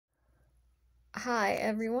Hi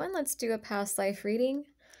everyone, let's do a past life reading.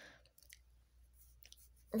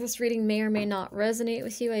 This reading may or may not resonate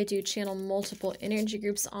with you. I do channel multiple energy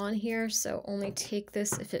groups on here, so only take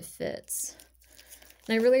this if it fits.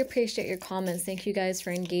 And I really appreciate your comments. Thank you guys for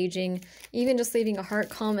engaging, even just leaving a heart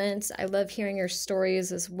comment. I love hearing your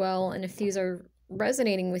stories as well, and if these are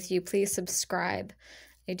resonating with you, please subscribe.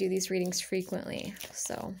 I do these readings frequently,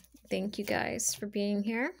 so thank you guys for being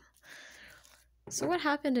here. So what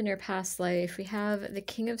happened in your past life? We have the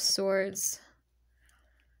King of Swords,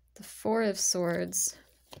 the Four of Swords,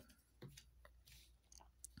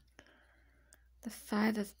 the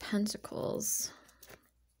Five of Pentacles,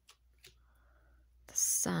 the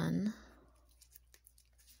Sun,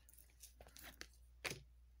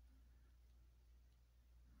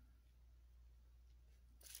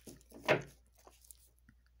 the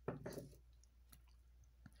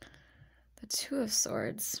Two of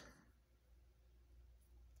Swords,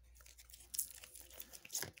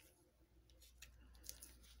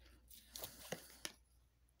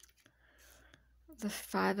 the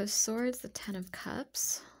Five of Swords, the Ten of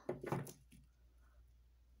Cups,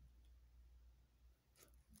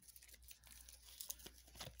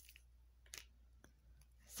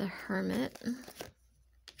 the Hermit,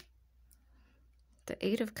 the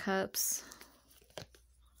Eight of Cups,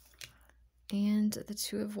 and the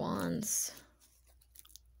Two of Wands.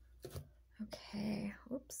 Okay,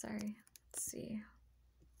 oops, sorry. Let's see.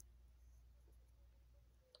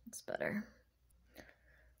 It's better.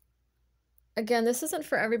 Again, this isn't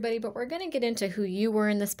for everybody, but we're going to get into who you were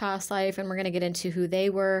in this past life, and we're going to get into who they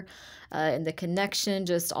were, and the connection,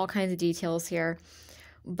 just all kinds of details here.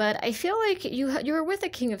 But I feel like you were with a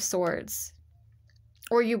King of Swords,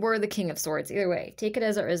 or you were the King of Swords. Either way, take it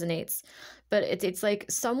as it resonates. But it's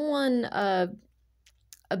like someone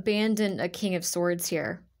abandoned a King of Swords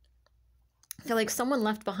here. I feel like someone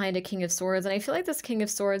left behind a King of Swords, and I feel like this King of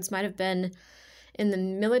Swords might have been in the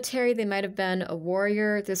military. They might have been a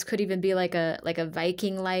warrior. This could even be like a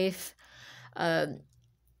Viking life.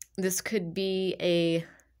 This could be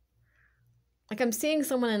like I'm seeing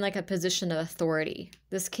someone in like a position of authority.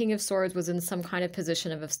 This King of Swords was in some kind of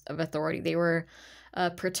position of authority. They were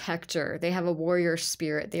a protector. They have a warrior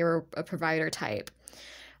spirit. They were a provider type.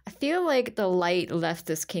 I feel like the light left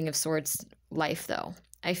this King of Swords life though.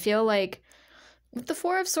 I feel like with the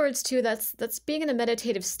Four of Swords too, that's being in a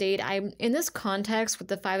meditative state. I'm in this context with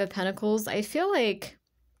the Five of Pentacles. I feel like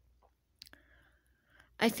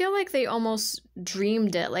they almost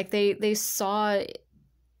dreamed it. Like they saw it,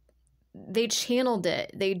 they channeled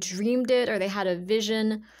it, they dreamed it, or they had a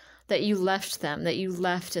vision that you left them, that you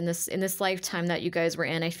left in this lifetime that you guys were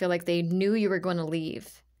in. I feel like they knew you were going to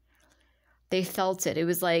leave. They felt it. It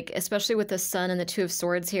was like, especially with the Sun and the Two of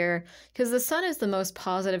Swords here, because the Sun is the most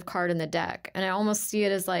positive card in the deck. And I almost see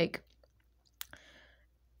it as like,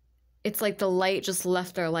 it's like the light just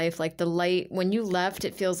left their life. Like the light, when you left,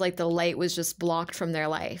 it feels like the light was just blocked from their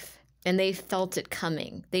life. And they felt it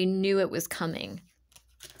coming. They knew it was coming.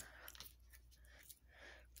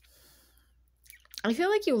 I feel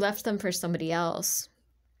like you left them for somebody else.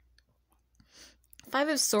 Five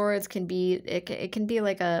of Swords can be, it can be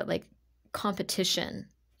like competition,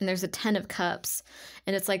 and there's a Ten of Cups,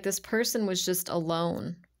 and it's like this person was just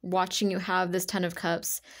alone watching you have this Ten of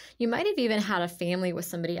Cups. You might have even had a family with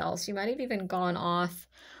somebody else. You might have even gone off.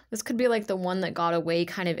 This could be like the one that got away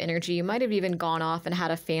kind of energy. You might have even gone off and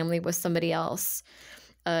had a family with somebody else.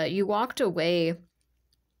 You walked away.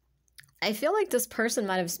 I feel like this person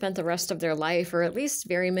might have spent the rest of their life, or at least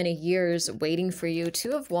very many years, waiting for you.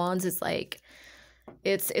 Two of Wands is like,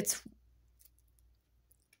 it's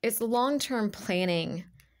long-term planning.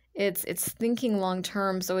 It's thinking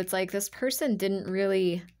long-term. So it's like this person didn't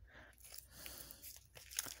really,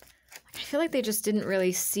 I feel like they just didn't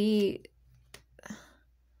really see.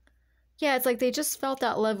 Yeah, it's like they just felt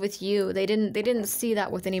that love with you. They didn't see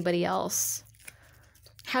that with anybody else.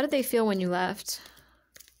 How did they feel when you left?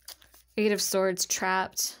 Eight of Swords,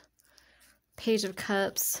 trapped. Page of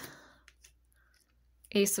Cups.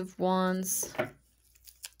 Ace of Wands.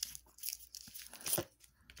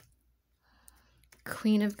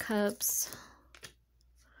 Queen of Cups,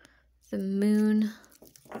 the Moon,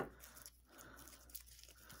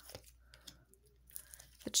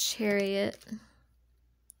 the Chariot,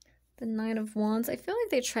 the Nine of Wands. I feel like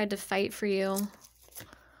they tried to fight for you.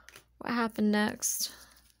 What happened next?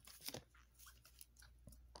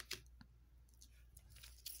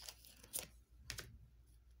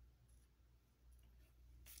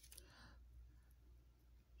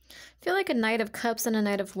 I feel like a Knight of Cups and a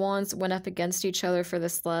Knight of Wands went up against each other for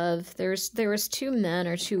this love. There was two men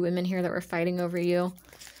or two women here that were fighting over you.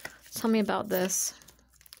 Tell me about this.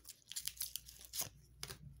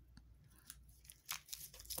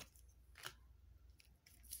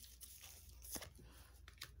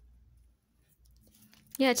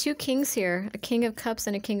 Yeah, two kings here, a king of cups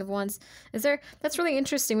and a king of wands. That's really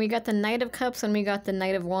interesting. We got the knight of cups and we got the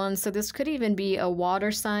knight of wands. So this could even be a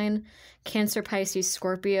water sign, Cancer, Pisces,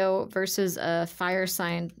 Scorpio versus a fire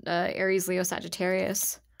sign, Aries, Leo,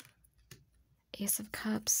 Sagittarius. Ace of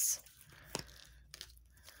cups.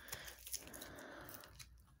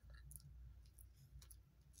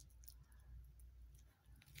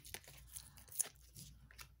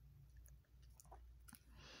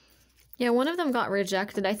 Yeah, one of them got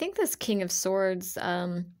rejected. I think this King of Swords,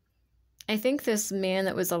 I think this man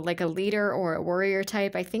that was like a leader or a warrior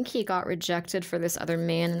type, I think he got rejected for this other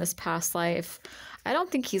man in this past life. I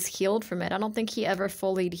don't think he's healed from it. I don't think he ever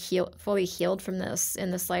fully healed from this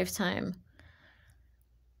in this lifetime.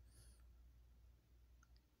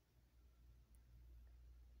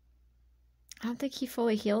 I don't think he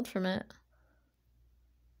fully healed from it.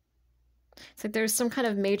 It's like there's some kind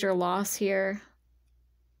of major loss here.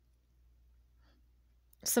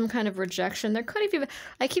 Some kind of rejection. There could have even,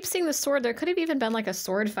 I keep seeing the sword, there could have even been like a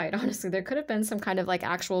sword fight, honestly. There could have been some kind of like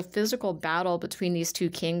actual physical battle between these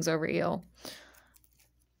two kings over you.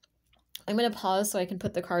 I'm going to pause so I can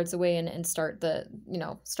put the cards away and start the,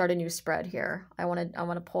 start a new spread here. I want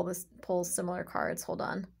to pull similar cards. Hold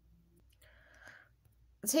on.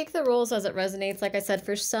 Take the roles as it resonates. Like I said,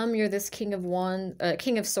 for some, you're this King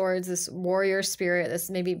of Swords, this warrior spirit.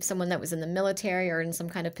 This maybe someone that was in the military or in some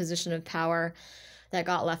kind of position of power that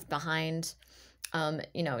got left behind.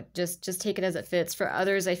 Just take it as it fits. For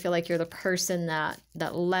others, I feel like you're the person that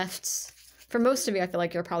left. For most of you, I feel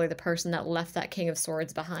like you're probably the person that left that King of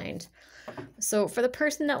Swords behind. So for the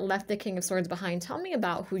person that left the King of Swords behind, tell me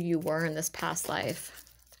about who you were in this past life.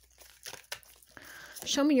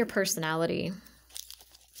 Show me your personality.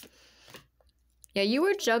 Yeah, you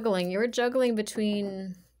were juggling. You were juggling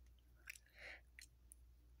between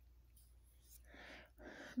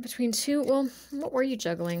two. Well, what were you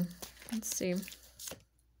juggling? Let's see.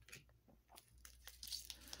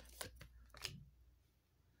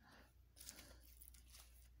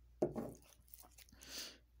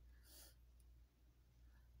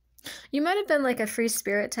 You might have been like a free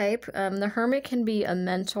spirit type. The Hermit can be a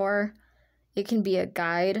mentor. It can be a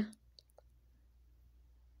guide.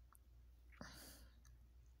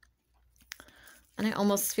 And I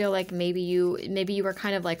almost feel like maybe you were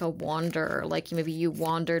kind of like a wanderer, like maybe you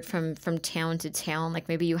wandered from town to town, like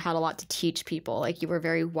maybe you had a lot to teach people, like you were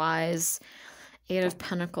very wise. Eight of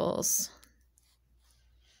Pentacles.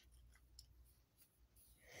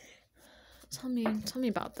 Tell me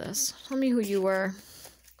about this. Tell me who you were.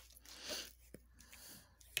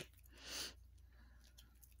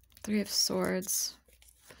 Three of Swords.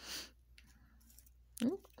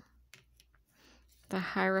 Ooh. The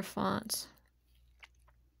Hierophant.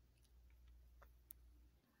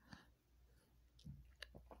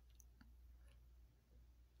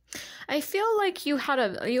 I feel like you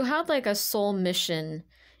had like a soul mission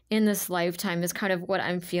in this lifetime is kind of what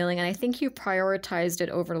I'm feeling, and I think you prioritized it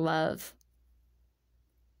over love.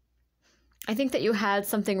 I think that you had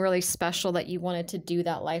something really special that you wanted to do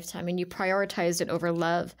that lifetime, and you prioritized it over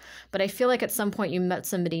love. But I feel like at some point you met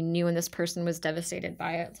somebody new and this person was devastated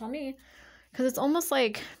by it. Tell me, because it's almost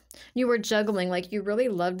like you were juggling, like you really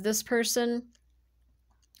loved this person,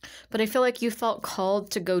 but I feel like you felt called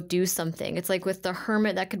to go do something. It's like with the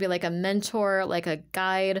Hermit, that could be like a mentor, like a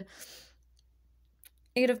guide.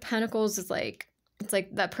 Eight of Pentacles is like, it's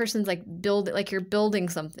like that person's like you're building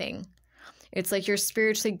something. It's like you're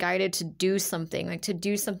spiritually guided to do something, like to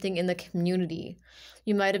do something in the community.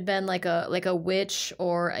 You might have been like a witch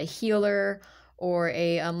or a healer or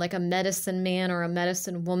a like a medicine man or a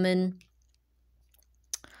medicine woman.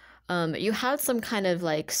 You had some kind of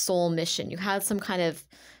like soul mission. You had some kind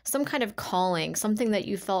of calling, something that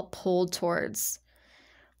you felt pulled towards.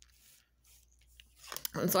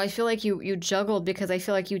 And so I feel like you juggled because I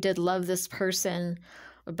feel like you did love this person,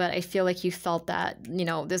 but I feel like you felt that,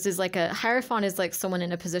 this is like a Hierophant is like someone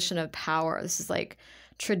in a position of power. This is like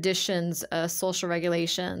traditions, social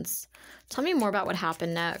regulations. Tell me more about what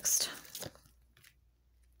happened next.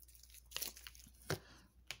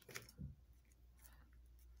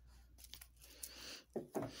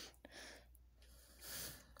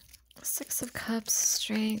 Six of Cups,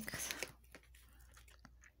 Strength.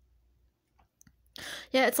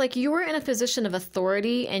 Yeah, it's like you were in a position of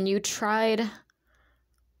authority and you tried.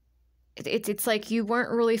 It's like you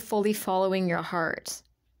weren't really fully following your heart.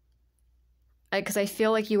 Because I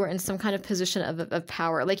feel like you were in some kind of position of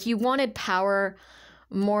power. Like you wanted power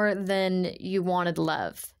more than you wanted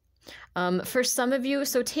love. For some of you,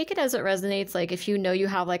 so take it as it resonates. Like if you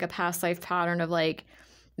have like a past life pattern of like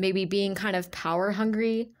maybe being kind of power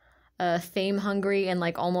hungry, fame hungry and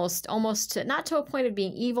like almost not to a point of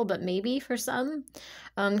being evil, but maybe for some.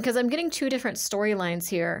 Because I'm getting two different storylines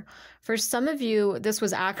here. For some of you, this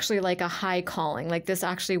was actually like a high calling. Like this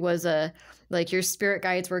actually was like your spirit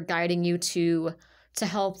guides were guiding you to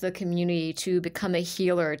help the community, to become a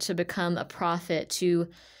healer, to become a prophet, to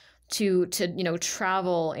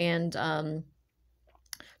travel and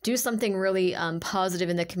do something really positive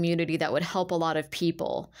in the community that would help a lot of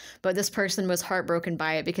people. But this person was heartbroken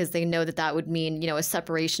by it because they know that that would mean, a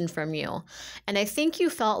separation from you. And I think you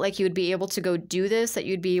felt like you would be able to go do this, that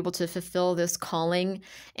you'd be able to fulfill this calling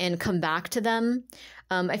and come back to them.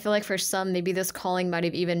 I feel like for some, maybe this calling might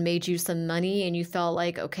have even made you some money and you felt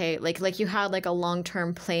like, okay, like you had like a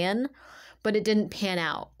long-term plan, but it didn't pan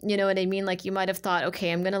out. You know what I mean? Like you might have thought,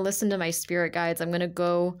 okay, I'm going to listen to my spirit guides. I'm going to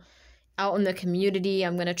go out in the community.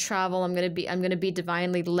 I'm going to travel. I'm going to be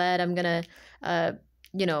divinely led. I'm going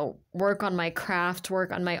to, work on my craft,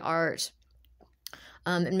 work on my art,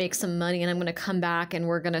 and make some money. And I'm going to come back and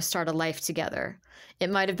we're going to start a life together. It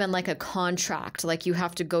might have been like a contract, like you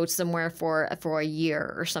have to go somewhere for a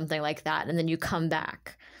year or something like that. And then you come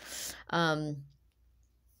back. For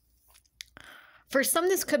some,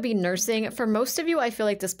 this could be nursing. For most of you, I feel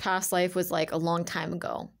like this past life was like a long time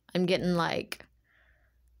ago. I'm getting like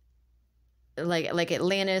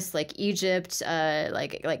Atlantis, like Egypt,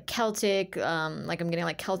 like Celtic, like I'm getting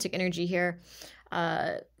like Celtic energy here.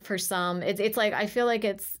 For some, it's like I feel like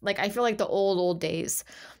the old days.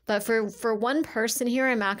 But for one person here,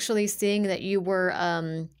 I'm actually seeing that you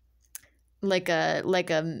were like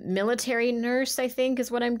a military nurse, I think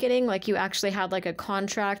is what I'm getting. Like you actually had like a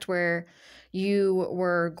contract where you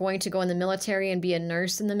were going to go in the military and be a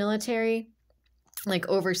nurse in the military, like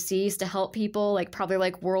overseas to help people, like probably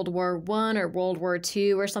like World War I or World War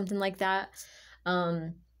II or something like that.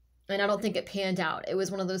 And I don't think it panned out. It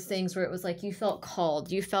was one of those things where it was like you felt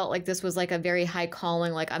called. You felt like this was like a very high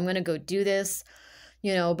calling, like I'm going to go do this,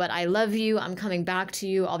 but I love you. I'm coming back to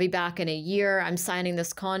you. I'll be back in a year. I'm signing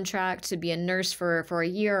this contract to be a nurse for a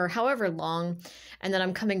year or however long. And then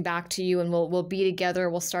I'm coming back to you and we'll be together.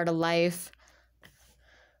 We'll start a life.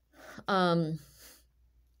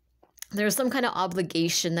 There's some kind of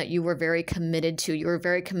obligation that you were very committed to. You were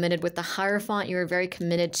very committed with the Hierophant. You were very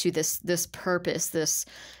committed to this purpose, this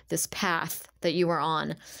path that you were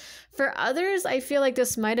on. For others, I feel like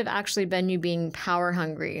this might have actually been you being power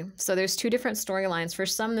hungry. So there's two different storylines. For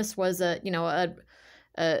some, this was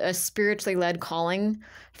a spiritually led calling.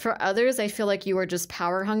 For others, I feel like you were just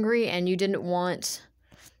power hungry and you didn't want,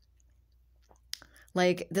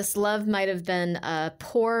 like this love might have been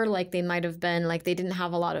poor, like they might have been like they didn't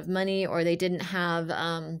have a lot of money, or they didn't have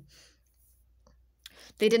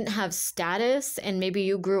status, and maybe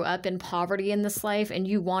you grew up in poverty in this life and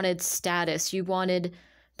you wanted status, you wanted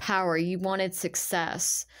power, you wanted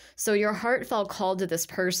success. So your heart felt called to this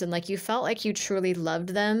person, like you felt like you truly loved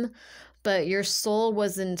them, but your soul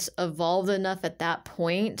wasn't evolved enough at that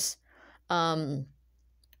point.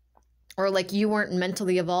 Or like you weren't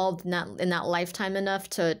mentally evolved in that lifetime enough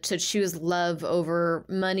to choose love over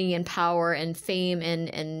money and power and fame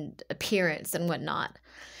and appearance and whatnot.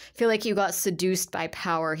 I feel like you got seduced by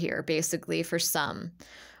power here, basically, for some,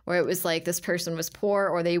 where it was like this person was poor,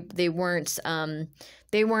 or they weren't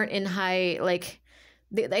in high, like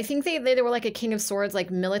I think they were like a King of Swords,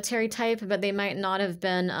 like military type, but they might not have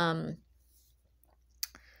been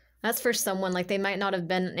that's for someone, like they might not have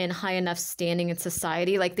been in high enough standing in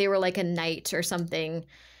society. Like they were like a knight or something,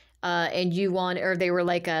 and or they were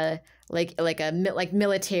like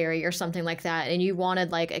military or something like that. And you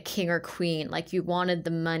wanted like a king or queen, like you wanted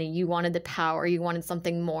the money, you wanted the power, you wanted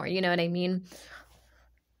something more, you know what I mean?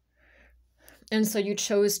 And so you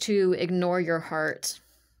chose to ignore your heart.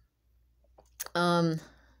 Anyone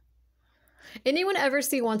ever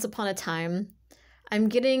see Once Upon a Time? I'm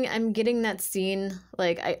getting that scene,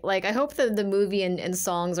 I hope that the movie and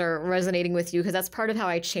songs are resonating with you, because that's part of how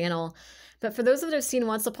I channel. But for those that have seen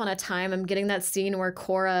Once Upon a Time, I'm getting that scene where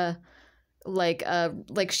Cora,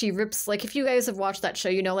 she rips, like if you guys have watched that show,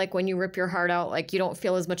 like when you rip your heart out, like you don't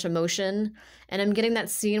feel as much emotion. And I'm getting that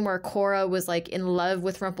scene where Cora was like in love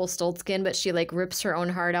with Rumpelstiltskin, but she like rips her own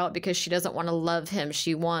heart out because she doesn't want to love him.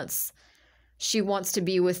 She wants to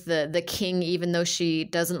be with the king, even though she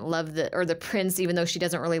doesn't love the prince, even though she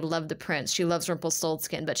doesn't really love the prince. She loves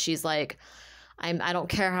Rumpelstiltskin, but she's like, I don't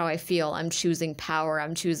care how I feel. I'm choosing power.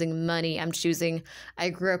 I'm choosing money. I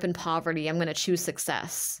grew up in poverty. I'm going to choose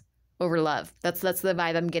success over love. That's the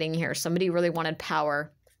vibe I'm getting here. Somebody really wanted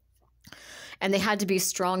power, and they had to be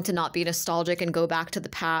strong to not be nostalgic and go back to the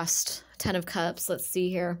past. 10 of Cups. Let's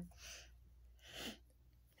see here.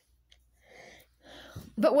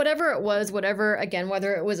 But whatever it was, whatever, again,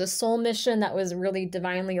 whether it was a soul mission that was really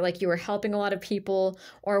divinely, like you were helping a lot of people,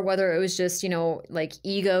 or whether it was just, you know, like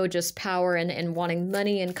ego, just power and wanting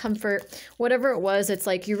money and comfort, whatever it was, it's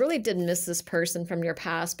like you really did miss this person from your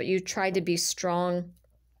past, but you tried to be strong.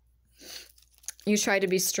 You tried to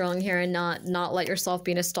be strong here and not let yourself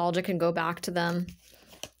be nostalgic and go back to them.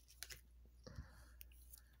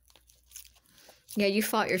 Yeah, you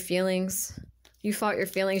fought your feelings. You fought your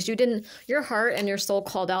feelings. You didn't, your heart and your soul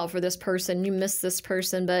called out for this person. You missed this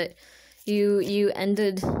person, but you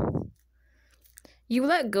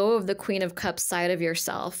let go of the Queen of Cups side of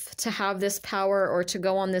yourself to have this power or to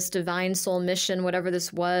go on this divine soul mission, whatever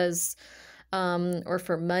this was, or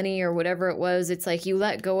for money or whatever it was. It's like you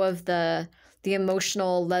let go of the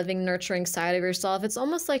emotional, loving, nurturing side of yourself. It's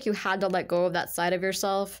almost like you had to let go of that side of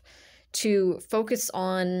yourself to focus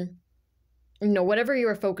on, you know, whatever you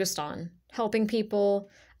were focused on. Helping people,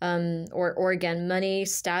 or again, money,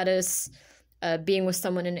 status, being with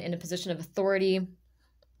someone in a position of authority.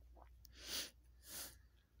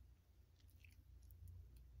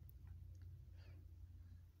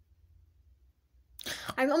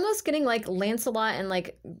 I'm almost getting like Lancelot and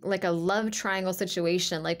like a love triangle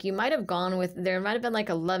situation. Like you might have gone with, there might have been like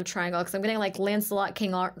a love triangle, because I'm getting like Lancelot,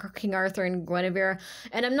 King Arthur, and Guinevere.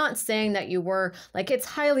 And I'm not saying that you were, like, it's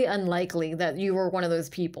highly unlikely that you were one of those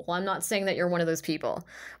people. I'm not saying that you're one of those people,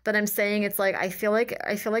 but I'm saying it's like I feel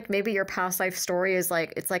like maybe your past life story is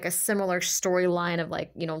like, it's like a similar storyline of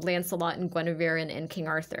like, you know, Lancelot and Guinevere and King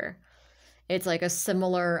Arthur. It's like a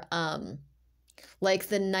similar like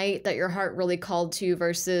the knight that your heart really called to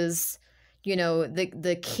versus, you know,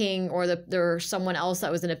 the king or or someone else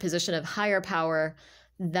that was in a position of higher power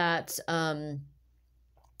that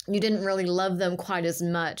you didn't really love them quite as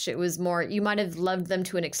much. It was more, you might have loved them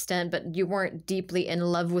to an extent, but you weren't deeply in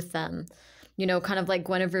love with them. You know, kind of like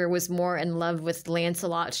Guinevere was more in love with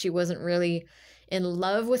Lancelot. She wasn't really in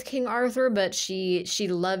love with King Arthur, but she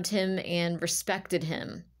loved him and respected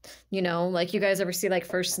him. You know, like you guys ever see like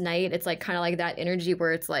First Night? It's like kind of like that energy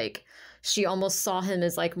where it's like she almost saw him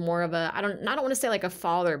as like more of a, I don't want to say like a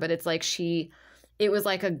father, but it's like it was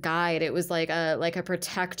like a guide. It was like a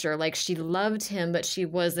protector. Like she loved him, but she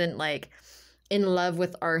wasn't like in love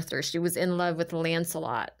with Arthur. She was in love with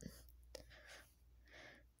Lancelot.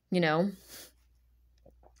 You know?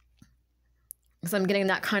 So I'm getting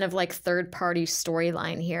that kind of like third party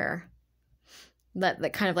storyline here.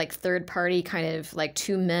 That kind of like third party, kind of like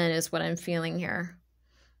two men is what I'm feeling here.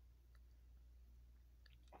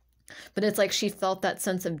 But it's like she felt that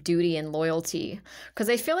sense of duty and loyalty. Because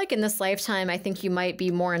I feel like in this lifetime, I think you might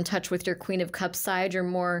be more in touch with your Queen of Cups side. You're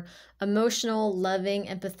more emotional, loving,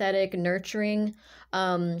 empathetic, nurturing.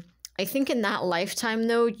 I think in that lifetime,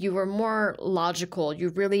 though, you were more logical.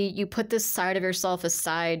 You put this side of yourself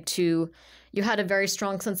aside to, you had a very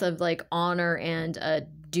strong sense of like honor and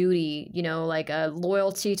duty, you know, like a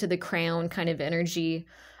loyalty to the crown kind of energy.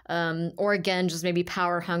 Or again, just maybe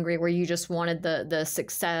power hungry, where you just wanted the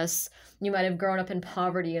success. You might have grown up in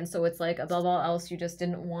poverty, and so it's like above all else, you just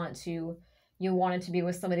didn't want to, you wanted to be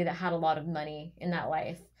with somebody that had a lot of money in that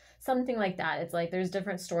life. Something like that. It's like there's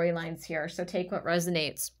different storylines here, so take what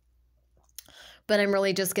resonates. But I'm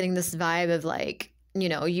really just getting this vibe of like, you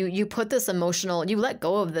know, you put this emotional, you let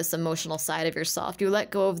go of this emotional side of yourself. You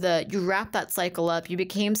let go of you wrap that cycle up. You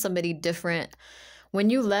became somebody different. When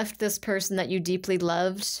you left this person that you deeply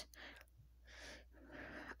loved,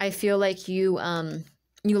 I feel like you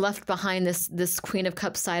left behind this Queen of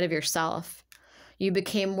Cups side of yourself. You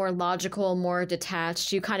became more logical, more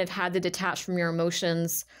detached. You kind of had to detach from your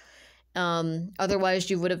emotions. Otherwise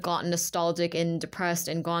you would have gotten nostalgic and depressed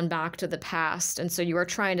and gone back to the past. And so you were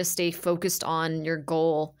trying to stay focused on your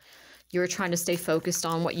goal. You were trying to stay focused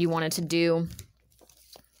on what you wanted to do.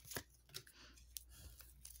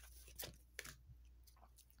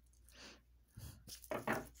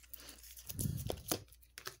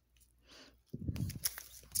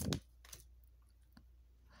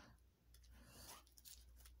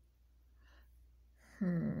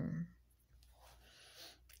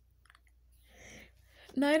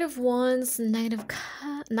 Knight of Wands, Nine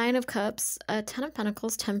of Cups, Ten of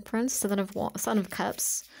Pentacles, Temperance, Son of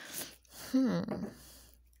Cups.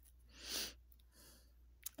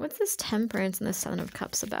 What's this Temperance and the Son of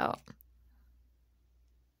Cups about?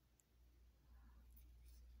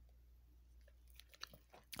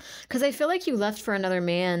 Because I feel like you left for another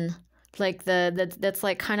man. Like that's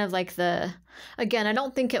like kind of like again, I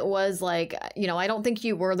don't think it was like, you know, I don't think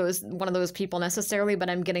you were one of those people necessarily, but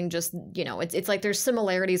I'm getting just, you know, it's like there's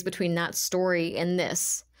similarities between that story and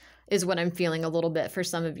this is what I'm feeling a little bit for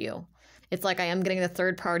some of you. It's like I am getting the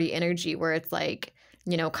third party energy where it's like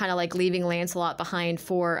you know, kind of like leaving Lancelot behind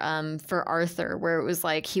for Arthur, where it was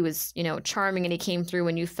like he was, you know, charming and he came through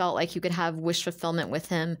and you felt like you could have wish fulfillment with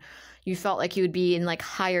him. You felt like you would be in like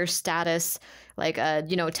higher status, like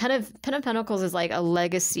you know, Ten of Pentacles is like a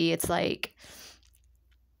legacy. It's like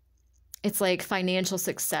financial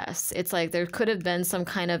success. It's like there could have been some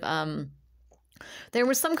kind of there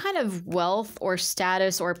was some kind of wealth or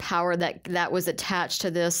status or power that was attached to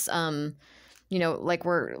this you know, like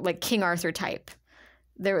we're like King Arthur type.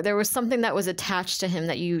 There was something that was attached to him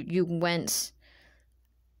that you went,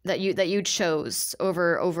 that you chose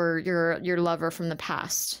over your lover from the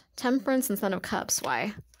past. Temperance and Ten of Cups.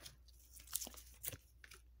 Why?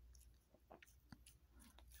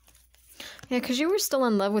 Yeah, because you were still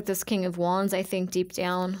in love with this King of Wands, I think, deep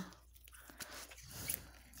down.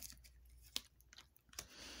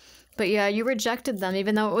 But yeah, you rejected them.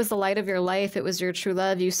 Even though it was the light of your life, it was your true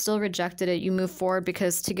love, you still rejected it. You moved forward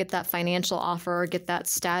because to get that financial offer or get that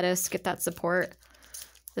status, get that support.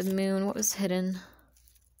 The Moon, what was hidden?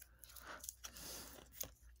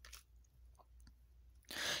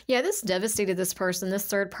 Yeah, this devastated this person, this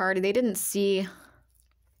third party. They didn't see...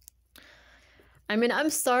 I mean, I'm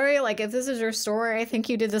sorry, like, if this is your story, I think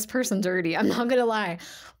you did this person dirty. I'm not gonna lie.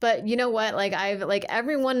 But you know what? Like,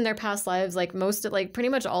 everyone in their past lives, like, pretty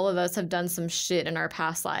much all of us have done some shit in our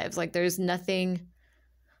past lives. Like, there's nothing...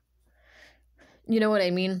 You know what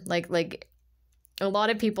I mean? Like, a lot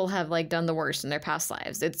of people have, like, done the worst in their past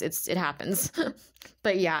lives. It happens.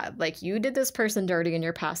 But yeah, like, you did this person dirty in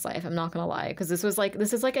your past life. I'm not gonna lie. Because this is like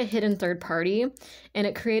a hidden third party. And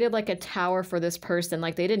it created, like, a tower for this person.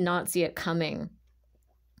 Like, they did not see it coming.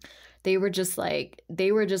 They were just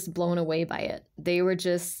blown away by it. They were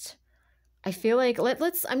just, I feel like,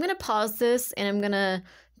 I'm going to pause this and I'm going to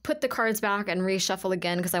put the cards back and reshuffle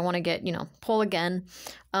again because I want to get, you know, pull again.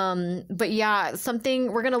 But yeah,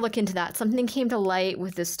 we're going to look into that. Something came to light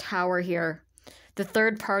with this tower here. The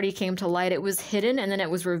third party came to light. It was hidden and then it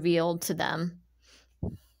was revealed to them.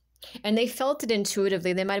 And they felt it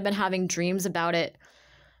intuitively. They might have been having dreams about it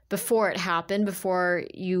before it happened, before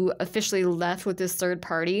you officially left with this third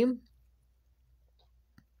party.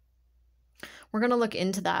 We're going to look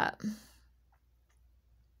into that.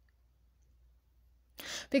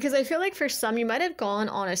 Because I feel like for some, you might have gone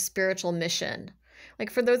on a spiritual mission.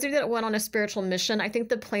 Like for those of you that went on a spiritual mission, I think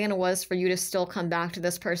the plan was for you to still come back to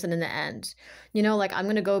this person in the end. You know, like I'm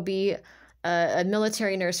going to go be a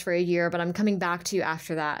military nurse for a year, but I'm coming back to you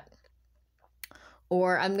after that.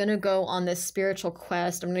 Or I'm going to go on this spiritual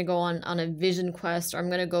quest. I'm going to go on a vision quest, or I'm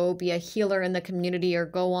going to go be a healer in the community, or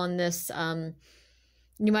go on this...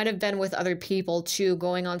 You might have been with other people too,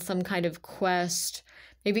 going on some kind of quest,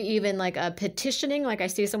 maybe even like a petitioning. Like I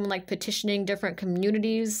see someone like petitioning different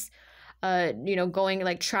communities, you know, going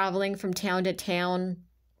like traveling from town to town.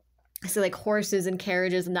 I see like horses and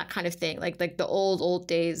carriages and that kind of thing, like the old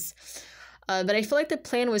days. But I feel like the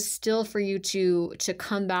plan was still for you to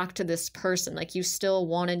come back to this person. Like you still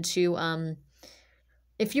wanted to,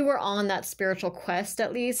 if you were on that spiritual quest,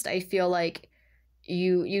 at least, I feel like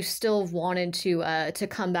you still wanted to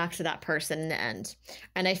come back to that person in the end.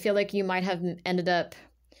 And I feel like you might have ended up,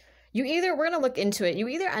 we're going to look into it. You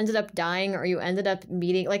either ended up dying or you ended up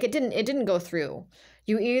meeting, like it didn't go through.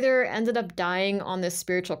 You either ended up dying on this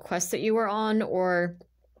spiritual quest that you were on, or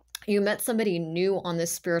you met somebody new on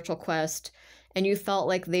this spiritual quest and you felt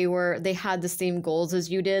like they had the same goals as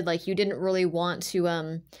you did. Like you didn't really want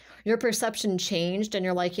to, your perception changed and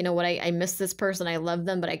you're like, you know what, I miss this person, I love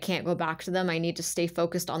them, but I can't go back to them. I need to stay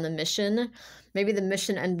focused on the mission. Maybe the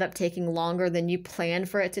mission ended up taking longer than you planned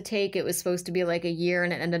for it to take. It was supposed to be like a year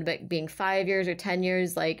and it ended up being 5 years or 10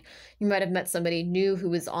 years. Like you might have met somebody new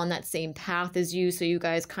who was on that same path as you. So you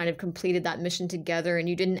guys kind of completed that mission together and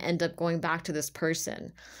you didn't end up going back to this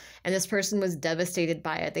person. And this person was devastated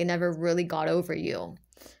by it. They never really got over you.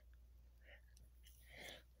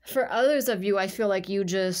 For others of you, I feel like you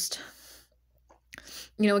just,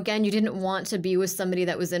 you know, again, you didn't want to be with somebody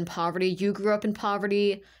that was in poverty. You grew up in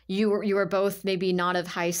poverty. You were both maybe not of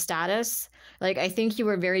high status. Like, I think you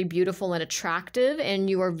were very beautiful and attractive, and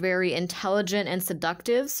you were very intelligent and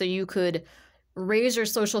seductive. So you could raise your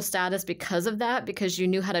social status because of that, because you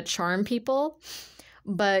knew how to charm people.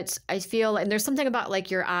 But I feel like there's something about like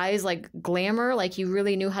your eyes, like glamour, like you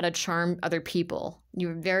really knew how to charm other people. You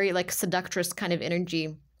were very like seductress kind of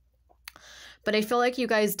energy. But I feel like you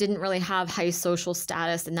guys didn't really have high social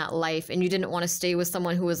status in that life, and you didn't want to stay with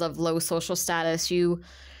someone who was of low social status.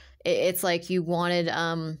 It's like you wanted,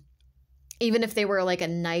 even if they were like a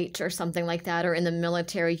knight or something like that, or in the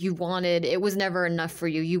military, it was never enough for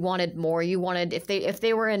you. You wanted more. You wanted, if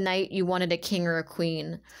they were a knight, you wanted a king or a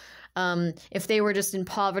queen. If they were just in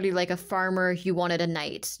poverty, like a farmer, you wanted a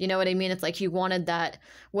knight. You know what I mean? It's like you wanted that,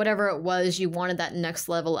 whatever it was, you wanted that next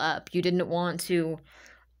level up. You didn't want to,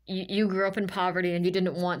 you grew up in poverty and you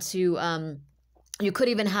didn't want to, you could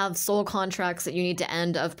even have soul contracts that you need to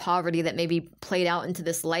end of poverty that maybe played out into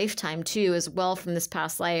this lifetime too, as well, from this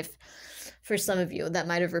past life. For some of you, that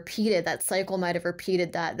might have repeated, that cycle might have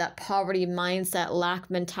repeated, that poverty mindset, lack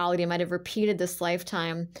mentality might have repeated this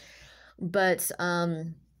lifetime. But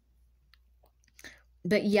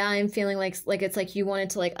yeah, I'm feeling like it's like you wanted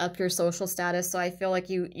to like up your social status. So I feel like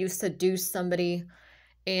you seduced somebody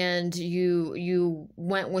and you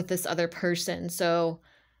went with this other person. So,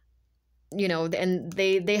 you know, and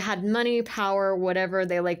they had money, power, whatever,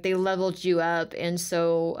 they leveled you up. And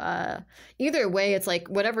so either way, it's like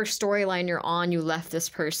whatever storyline you're on, you left this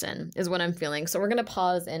person, is what I'm feeling. So we're gonna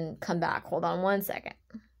pause and come back. Hold on one second.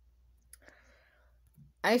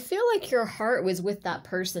 I feel like your heart was with that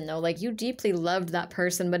person though. Like you deeply loved that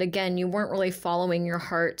person, but again, you weren't really following your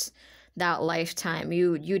heart that lifetime.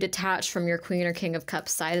 You detached from your Queen or King of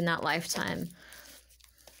Cups side in that lifetime.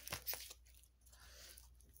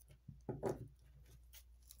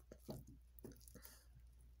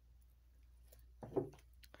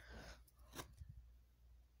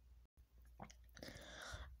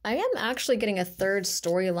 I am actually getting a third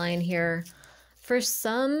storyline here. For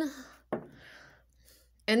some,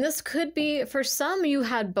 and this could be, for some you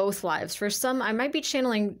had both lives. For some, I might be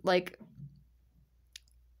channeling like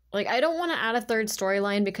I don't want to add a third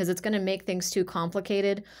storyline because it's going to make things too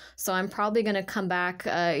complicated. So I'm probably going to come back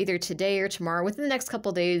either today or tomorrow. Within the next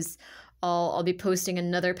couple days, I'll be posting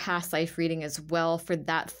another past life reading as well for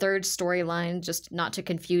that third storyline, just not to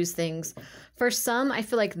confuse things. For some, I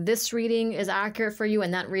feel like this reading is accurate for you,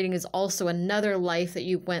 and that reading is also another life that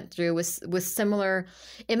you went through with similar,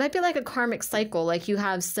 it might be like a karmic cycle, like you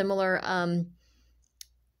have similar,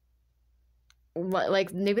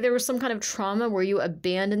 like maybe there was some kind of trauma where you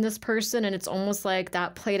abandoned this person, and it's almost like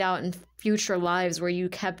that played out in future lives where you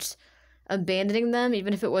kept abandoning them,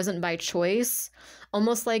 even if it wasn't by choice.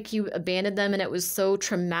 Almost like you abandoned them and it was so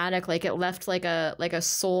traumatic, like it left like a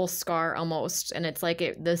soul scar almost, and it's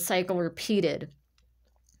like the cycle repeated.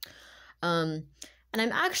 And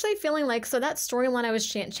I'm actually feeling like, so that storyline I was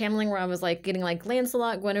channeling where I was like getting like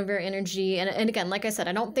Lancelot, Guinevere energy, and again, like I said,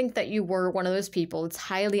 I don't think that you were one of those people. It's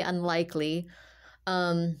highly unlikely.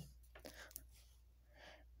 But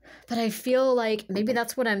I feel like maybe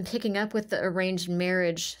that's what I'm picking up with the arranged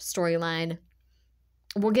marriage storyline.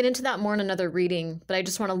 We'll get into that more in another reading, but I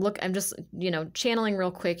just want to look, I'm just, you know, channeling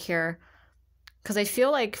real quick here. Because I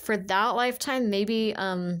feel like for that lifetime, maybe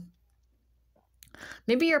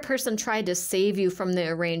your person tried to save you from the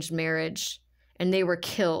arranged marriage and they were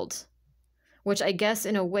killed. Which I guess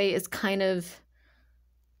in a way is kind of,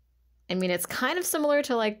 I mean, it's kind of similar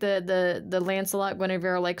to like the Lancelot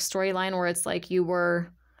Guinevere like storyline where it's like you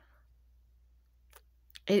were,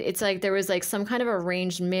 it's like there was like some kind of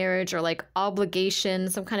arranged marriage or like obligation,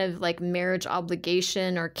 some kind of like marriage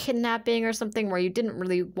obligation or kidnapping or something where you didn't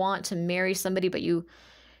really want to marry somebody, but you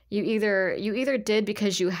either did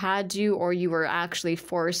because you had to or you were actually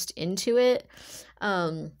forced into it.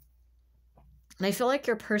 And I feel like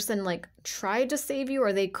your person like tried to save you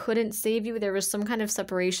or they couldn't save you. There was some kind of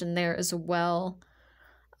separation there as well.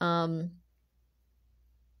 Or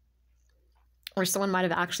someone might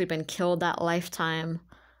have actually been killed that lifetime.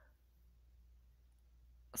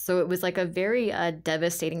 So it was like a very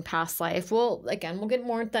devastating past life. Well, again, we'll get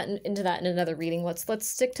more into that in another reading. Let's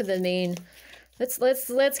stick to the main.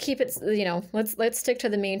 Let's keep it. You know, let's stick to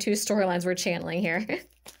the main two storylines we're channeling here.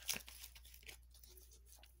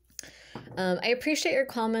 I appreciate your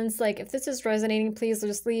comments. Like, if this is resonating, please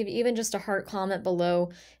just leave even just a heart comment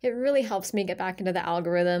below. It really helps me get back into the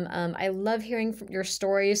algorithm. I love hearing from your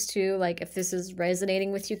stories too. Like, if this is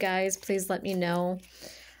resonating with you guys, please let me know.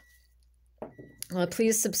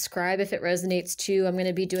 Please subscribe if it resonates too. I'm going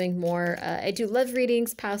to be doing more. I do love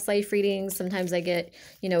readings, past life readings. Sometimes I get,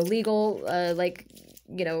 you know, legal, like,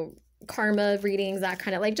 you know, karma readings, that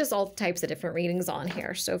kind of like just all types of different readings on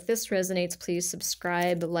here. So if this resonates, please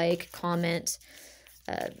subscribe, like, comment.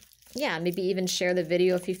 Yeah, maybe even share the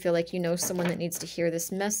video if you feel like you know someone that needs to hear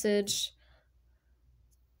this message.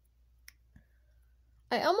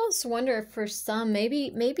 I almost wonder if for some, maybe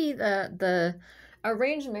the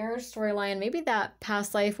arranged marriage storyline, maybe that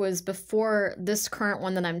past life was before this current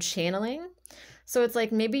one that I'm channeling. So it's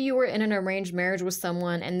like maybe you were in an arranged marriage with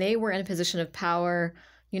someone and they were in a position of power,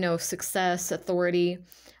 you know, success, authority,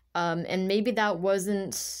 and maybe that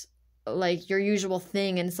wasn't like your usual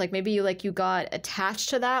thing, and it's like maybe you got attached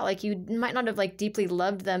to that, like you might not have like deeply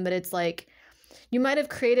loved them, but it's like you might have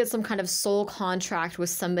created some kind of soul contract with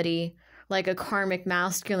somebody, like a karmic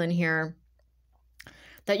masculine here,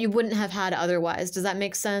 that you wouldn't have had otherwise. Does that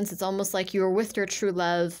make sense? It's almost like you were with your true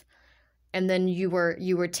love, and then you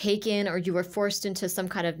were taken, or you were forced into some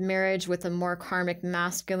kind of marriage with a more karmic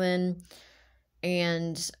masculine.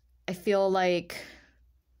 And I feel like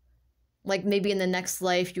maybe in the next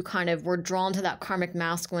life you kind of were drawn to that karmic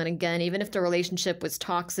masculine again, even if the relationship was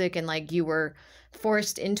toxic and like you were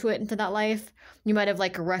forced into it, into that life. You might have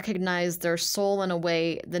like recognized their soul in a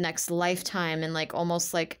way the next lifetime, and like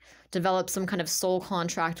almost like developed some kind of soul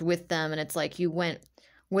contract with them, and it's like you went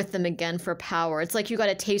with them again for power. It's like you got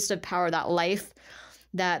a taste of power, that life,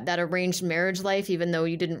 that arranged marriage life, even though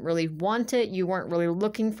you didn't really want it, you weren't really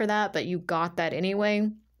looking for that, but you got that anyway.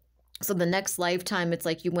 So the next lifetime, it's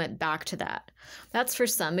like you went back to that. That's for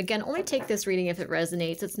some. Again, only take this reading if it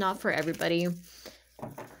resonates. It's not for everybody.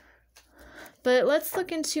 But let's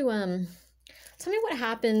look into tell me what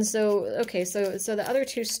happens. So okay, so the other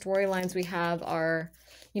two storylines we have are,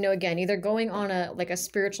 you know, again, either going on a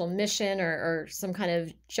spiritual mission or some kind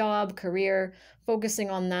of job, career, focusing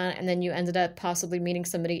on that, and then you ended up possibly meeting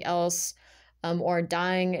somebody else, or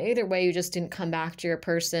dying. Either way, you just didn't come back to your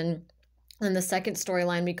person. And the second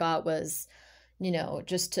storyline we got was, you know,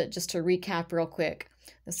 just to recap real quick,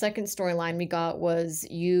 the second storyline we got was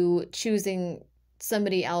you choosing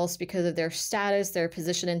somebody else because of their status, their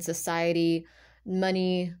position in society,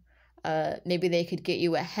 money, maybe they could get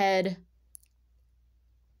you ahead.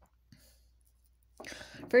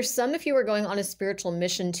 For some, if you were going on a spiritual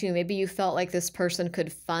mission too, maybe you felt like this person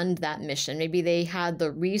could fund that mission. Maybe they had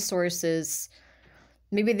the resources.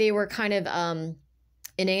 Maybe they were kind of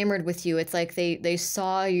enamored with you. It's like they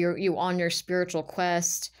saw you on your spiritual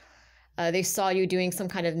quest. They saw you doing some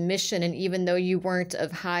kind of mission, and even though you weren't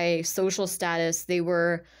of high social status, they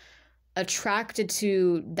were attracted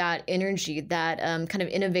to that energy, that kind of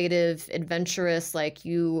innovative, adventurous, like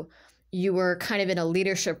you were kind of in a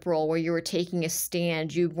leadership role where you were taking a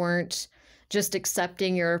stand. You weren't just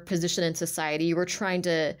accepting your position in society. You were trying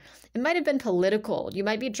to, it might have been political. You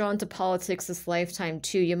might be drawn to politics this lifetime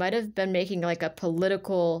too. You might have been making like a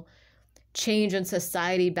political change in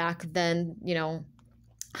society back then, you know,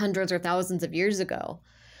 hundreds or thousands of years ago.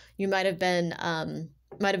 You might have been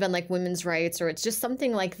like women's rights, or it's just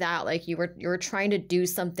something like that. Like you were trying to do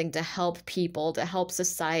something to help people, to help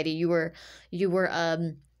society. You were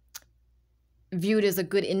viewed as a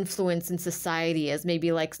good influence in society, as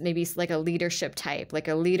maybe like a leadership type, like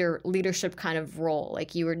a leadership kind of role.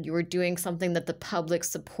 Like you were doing something that the public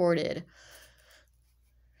supported.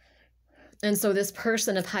 And so this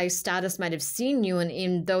person of high status might have seen you,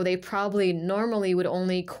 and though they probably normally would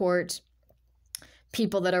only court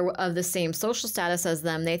people that are of the same social status as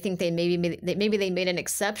them, they think they maybe they made an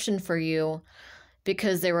exception for you,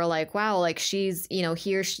 because they were like, wow, like she's, you know,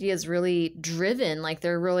 he or she is really driven. Like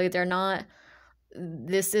they're not,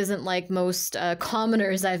 this isn't like most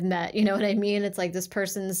commoners I've met. You know what I mean? It's like this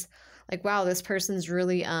person's like, wow, this person's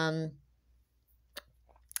really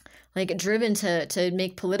like driven to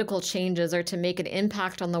make political changes or to make an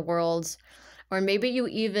impact on the world. Or maybe you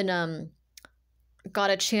even got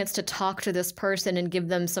a chance to talk to this person and give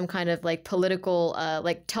them some kind of like political,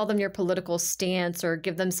 like tell them your political stance, or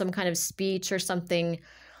give them some kind of speech or something.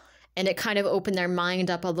 And it kind of opened their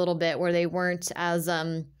mind up a little bit, where they weren't as,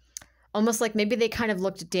 almost like maybe they kind of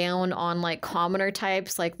looked down on like commoner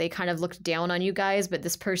types. Like they kind of looked down on you guys, but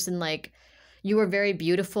this person, like, you were very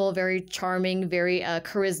beautiful, very charming, very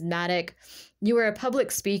charismatic. You were a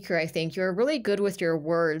public speaker, I think. You were really good with your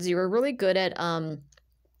words. You were really good at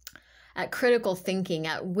critical thinking,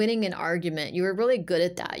 at winning an argument. You were really good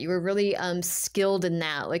at that. You were really skilled in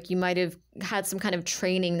that. Like you might have had some kind of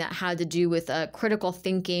training that had to do with critical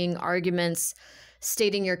thinking, arguments,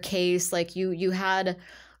 stating your case. Like you had,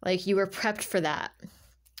 like you were prepped for that.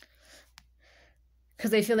 Because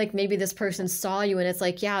they feel like maybe this person saw you, and it's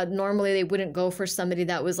like, yeah, normally they wouldn't go for somebody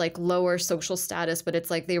that was like lower social status, but it's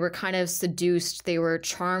like they were kind of seduced. They were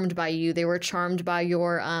charmed by you. They were charmed by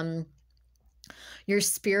your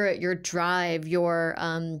spirit, your drive, your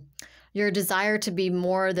desire to be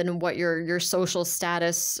more than what your social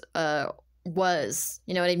status was.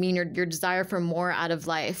 You know what I mean? Your desire for more out of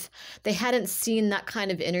life. They hadn't seen that kind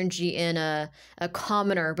of energy in a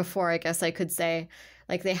commoner before, I guess I could say.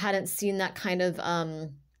 Like they hadn't seen that kind of,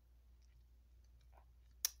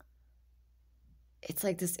 it's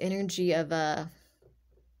like this energy of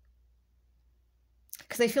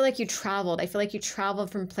because I feel like you traveled. I feel like you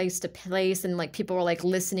traveled from place to place, and like people were like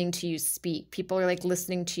listening to you speak. People were like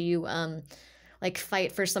listening to you, like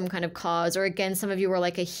fight for some kind of cause. Or again, some of you were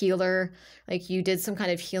like a healer, like you did some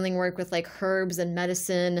kind of healing work with like herbs and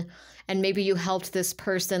medicine, and maybe you helped this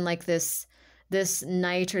person, like this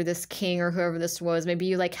knight or this king or whoever this was. Maybe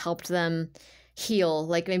you like helped them heal,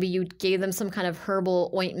 like maybe you gave them some kind of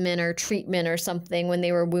herbal ointment or treatment or something when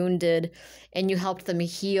they were wounded, and you helped them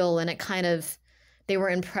heal, and it kind of, they were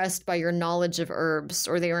impressed by your knowledge of herbs,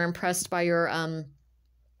 or they were impressed by your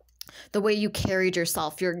the way you carried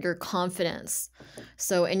yourself, your confidence.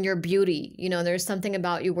 So, and your beauty, you know, there's something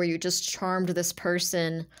about you where you just charmed this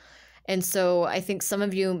person. And so I think some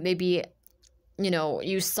of you maybe, you know,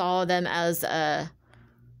 you saw them as a,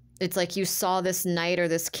 it's like you saw this knight or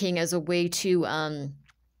this king as a way to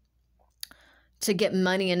get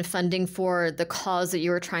money and funding for the cause that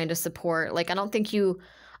you were trying to support. Like, I don't think you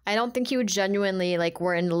genuinely like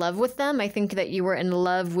were in love with them. I think that you were in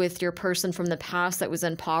love with your person from the past that was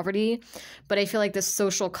in poverty. But I feel like this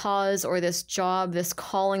social cause or this job, this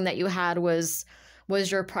calling that you had was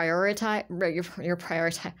your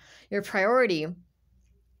your priority.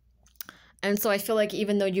 And so I feel like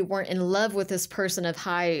even though you weren't in love with this person of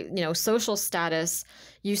high, you know, social status,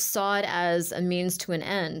 you saw it as a means to an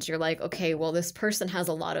end. You're like, okay, well, this person has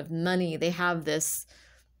a lot of money. They have this,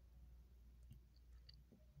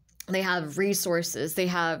 they have resources. They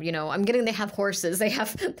have, you know, they have horses. They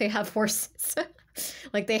have horses.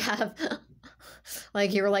 Like they have,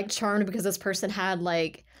 like you were like charmed because this person had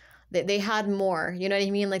like, they had more, you know what I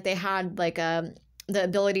mean? Like they had like the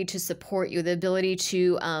ability to support you, the ability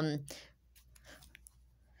to,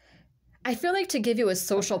 I feel like to give you a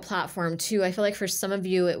social platform too. I feel like for some of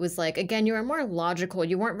you, it was like, again, you were more logical.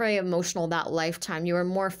 You weren't very emotional that lifetime. You were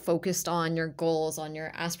more focused on your goals, on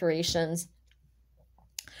your aspirations.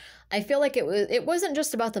 I feel like it wasn't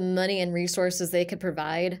just about the money and resources they could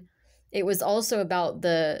provide. It was also about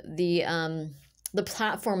the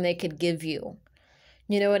platform they could give you.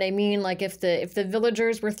 You know what I mean? Like if the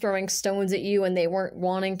villagers were throwing stones at you and they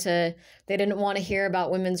didn't want to hear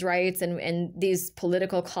about women's rights and these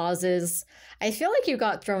political causes, I feel like you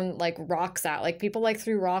got thrown like rocks at. Like people like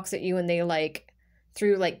threw rocks at you and they like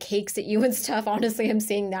threw like cakes at you and stuff. Honestly, I'm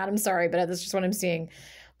seeing that. I'm sorry, but that's just what I'm seeing.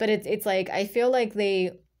 But it's like I feel like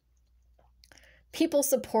people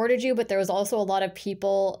supported you, but there was also a lot of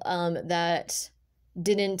people that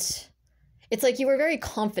didn't. It's like you were very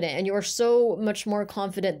confident, and you were so much more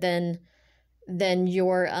confident than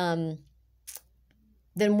your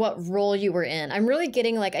than what role you were in. I'm really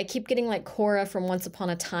getting like, I keep getting like Cora from Once Upon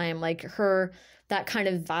a Time, like her, that kind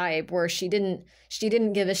of vibe where she didn't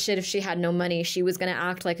give a shit if she had no money. She was gonna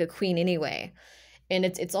act like a queen anyway. And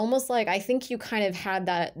it's almost like I think you kind of had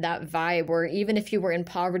that vibe where even if you were in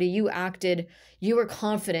poverty, you were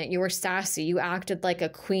confident, you were sassy, you acted like a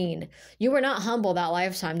queen. You were not humble that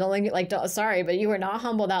lifetime. Sorry, but you were not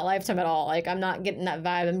humble that lifetime at all. Like I'm not getting that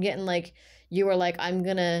vibe. I'm getting like you were like I'm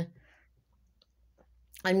gonna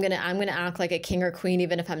act like a king or queen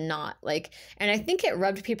even if I'm not. Like, and I think it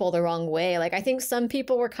rubbed people the wrong way. Like I think some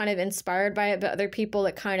people were kind of inspired by it, but other people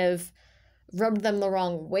it kind of rubbed them the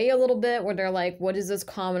wrong way a little bit, where they're like, what is this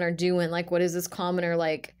commoner doing? Like, what is this commoner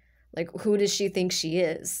like who does she think she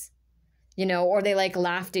is? You know, or they like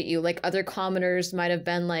laughed at you. Like other commoners might have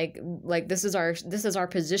been like this is our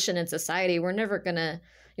position in society.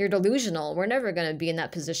 You're delusional. We're never gonna be in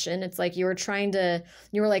that position. It's like you were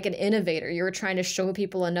like an innovator. You were trying to show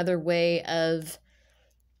people another way of,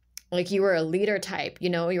 like you were a leader type, you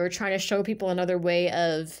know, you were trying to show people another way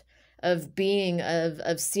of being,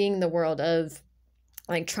 of seeing the world, of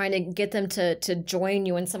like trying to get them to join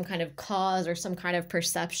you in some kind of cause or some kind of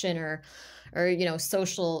perception or you know,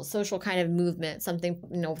 social kind of movement, something,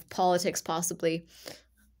 you know, politics possibly.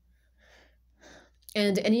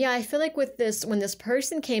 And yeah, I feel like with this, when this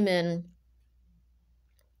person came in,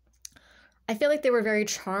 I feel like they were very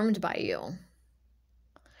charmed by you.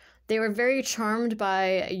 They were very charmed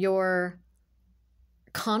by your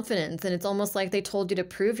confidence, and it's almost like they told you to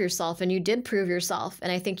prove yourself, and you did prove yourself.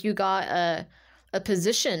 And I think you got a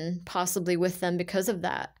position possibly with them because of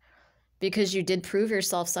that, because you did prove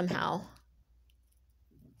yourself somehow.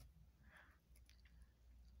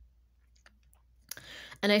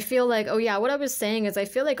 And I feel like, oh yeah, what I was saying is I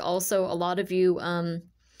feel like also a lot of you,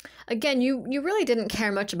 again, you really didn't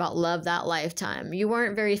care much about love that lifetime. You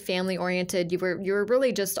weren't very family oriented. You were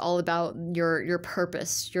really just all about your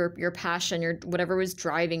purpose, your passion, your whatever was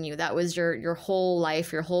driving you. That was your whole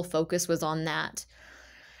life. Your whole focus was on that.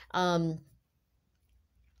 I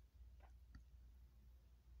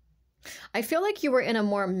feel like you were in a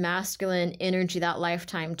more masculine energy that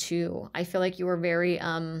lifetime too. I feel like you were very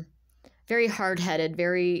very hard-headed,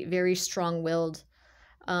 very strong-willed,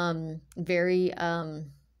 very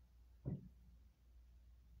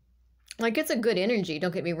Like, it's a good energy,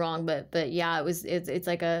 don't get me wrong, but yeah, it's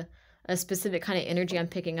like a specific kind of energy I'm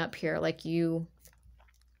picking up here. Like, you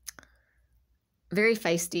very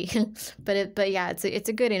feisty, but yeah, it's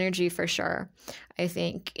a good energy for sure, I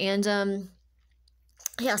think. And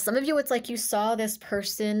yeah, some of you, it's like you saw this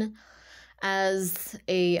person as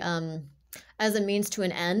a means to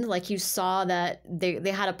an end. Like, you saw that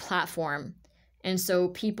they had a platform, and so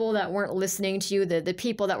people that weren't listening to you, the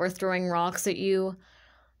people that were throwing rocks at you,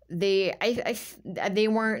 they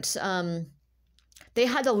weren't they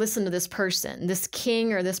had to listen to this person, this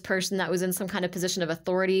king, or this person that was in some kind of position of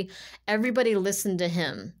authority. Everybody listened to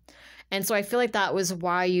him. And so I feel like that was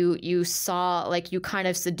why you saw, like, you kind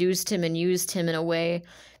of seduced him and used him in a way,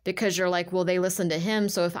 because you're like, well, they listened to him,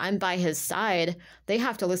 so if I'm by his side, they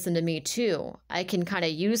have to listen to me too. I can kind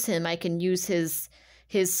of use him. I can use his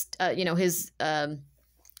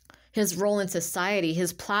his role in society,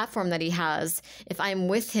 his platform that he has. If I'm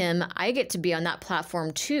with him, I get to be on that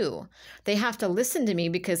platform too. They have to listen to me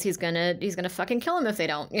because he's gonna fucking kill him if they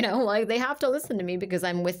don't, like, they have to listen to me because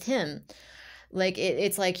I'm with him. Like,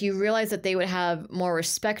 it's like you realize that they would have more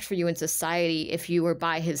respect for you in society if you were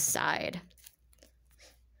by his side.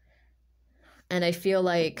 And I feel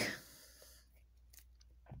like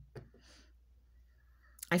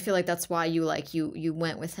that's why you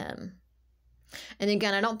went with him. And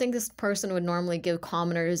again, I don't think this person would normally give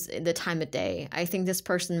commoners the time of day. I think this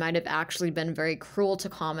person might have actually been very cruel to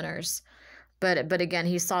commoners. But again,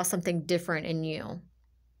 he saw something different in you.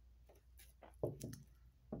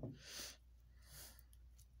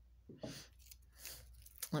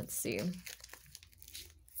 Let's see.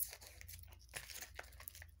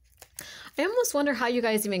 I almost wonder how you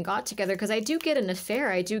guys even got together, because I do get an affair.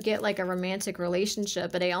 I do get like a romantic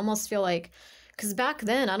relationship, but I almost feel like, because back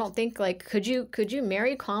then, I don't think, like, could you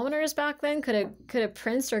marry commoners back then? Could a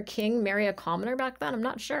prince or king marry a commoner back then? I'm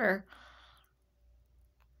not sure.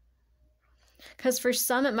 Because for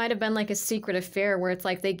some, it might have been like a secret affair where it's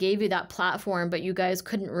like they gave you that platform, but you guys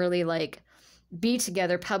couldn't really like be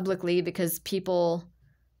together publicly because people,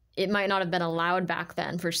 it might not have been allowed back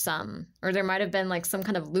then for some. Or there might have been like some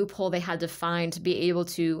kind of loophole they had to find to be able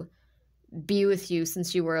to be with you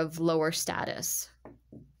since you were of lower status.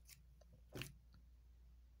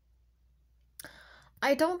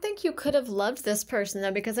 I don't think you could have loved this person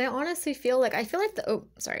though, because I honestly feel like, I feel like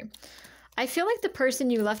the person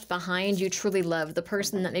you left behind, you truly loved, the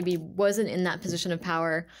person that maybe wasn't in that position of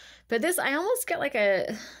power. But this, I almost get like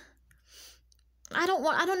a, I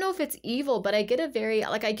don't know if it's evil, but I get a very,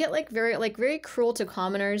 like, I get like very cruel to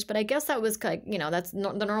commoners, but I guess that was like, that's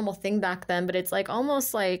the normal thing back then, but it's like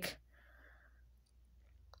almost like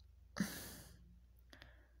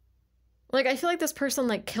I feel like this person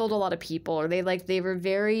like killed a lot of people, or they were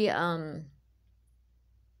very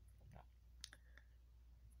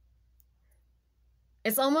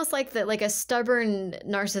it's almost like that, like a stubborn,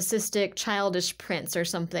 narcissistic, childish prince or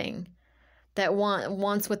something that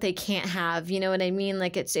wants what they can't have. You know what I mean?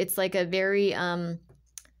 Like it's like a very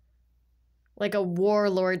like a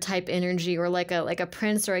warlord type energy, or like a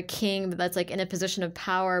prince or a king that's like in a position of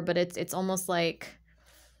power, but it's almost like,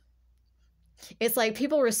 it's like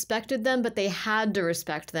people respected them, but they had to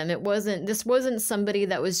respect them. This wasn't somebody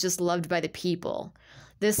that was just loved by the people.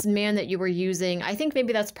 This man that you were using, I think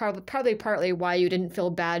maybe that's probably partly why you didn't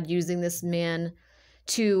feel bad using this man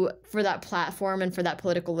for that platform and for that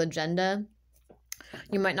political agenda.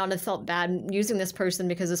 You might not have felt bad using this person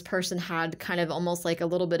because this person had kind of almost like a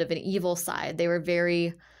little bit of an evil side. They were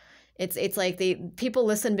very, it's like people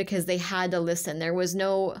listened because they had to listen.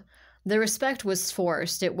 The respect was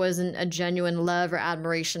forced. It wasn't a genuine love or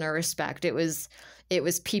admiration or respect. It was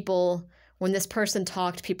people, when this person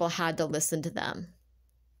talked, people had to listen to them.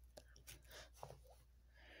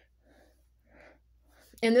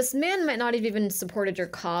 And this man might not have even supported your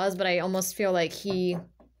cause, but I almost feel like he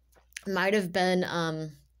might have been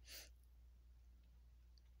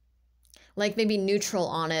like maybe neutral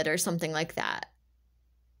on it or something like that.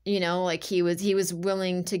 Like he was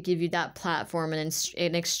willing to give you that platform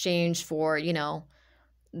in exchange for,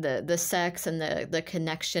 the sex and the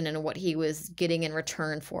connection and what he was getting in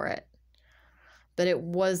return for it. But it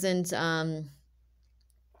wasn't,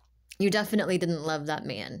 you definitely didn't love that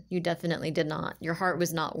man. You definitely did not. Your heart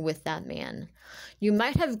was not with that man. You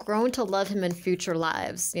might have grown to love him in future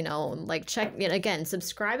lives, like check, again,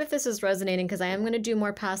 subscribe if this is resonating, because I am going to do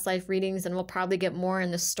more past life readings and we'll probably get more in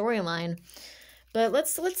the storyline. But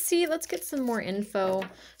let's get some more info.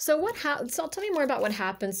 So so tell me more about what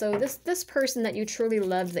happened. So this person that you truly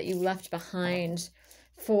loved, that you left behind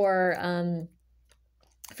for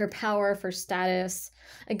for power, for status.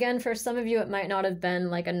 Again, for some of you, it might not have been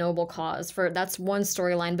like a noble cause. For that's one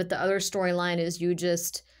storyline, but the other storyline is you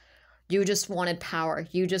just wanted power.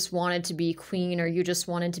 You just wanted to be queen, or you just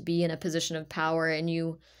wanted to be in a position of power, and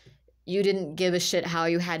you didn't give a shit how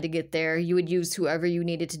you had to get there. You would use whoever you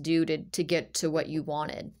needed to do to get to what you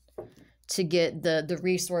wanted, to get the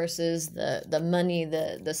resources, the money,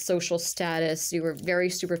 the social status. You were very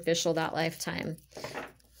superficial that lifetime.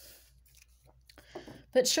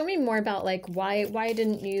 But show me more about like why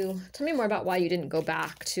didn't you tell me more about why you didn't go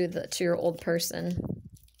back to your old person.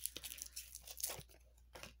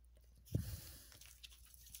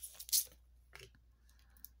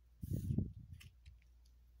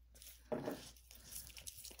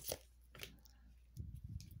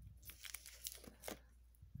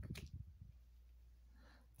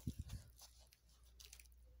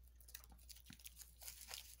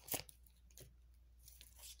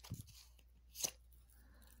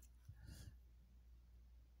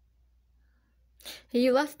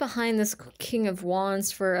 You left behind this King of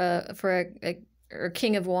Wands for or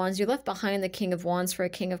King of Wands. You left behind the King of Wands for a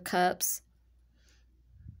King of Cups.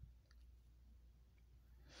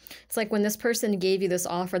 It's like when this person gave you this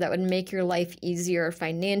offer that would make your life easier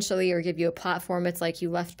financially or give you a platform, it's like you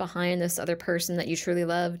left behind this other person that you truly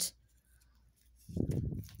loved.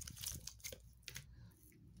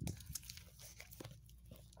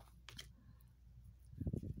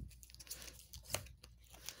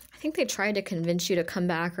 I think they tried to convince you to come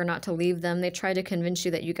back or not to leave them. They tried to convince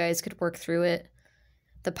you that you guys could work through it,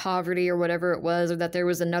 the poverty or whatever it was, or that there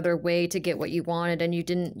was another way to get what you wanted, and you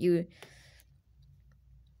didn't.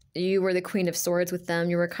 You were the Queen of Swords with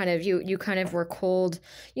them. You were kind of you kind of were cold.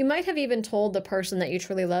 You might have even told the person that you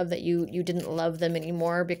truly loved that you didn't love them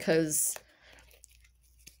anymore, because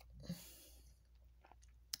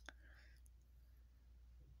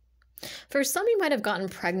for some you might have gotten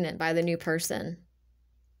pregnant by the new person.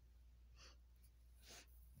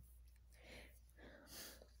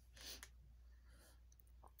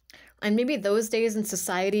 And maybe those days in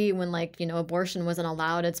society when, like, you know, abortion wasn't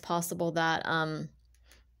allowed, it's possible that,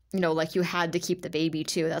 you know, like you had to keep the baby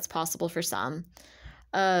too. That's possible for some.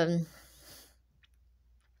 But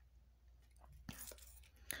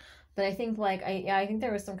I think like, I think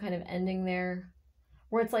there was some kind of ending there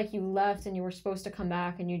where it's like you left and you were supposed to come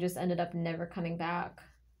back and you just ended up never coming back.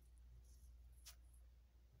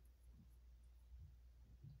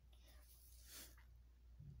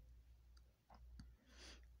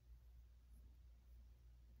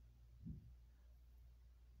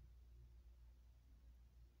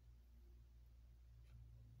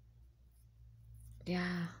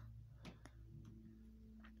 Yeah.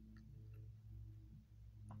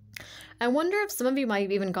 I wonder if some of you might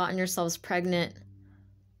have even gotten yourselves pregnant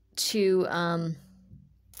to, I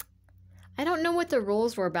don't know what the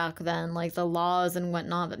rules were back then, like the laws and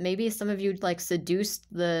whatnot, but maybe some of you like seduced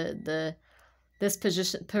this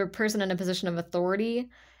person in a position of authority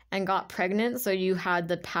and got pregnant, so you had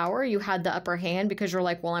the power, you had the upper hand, because you're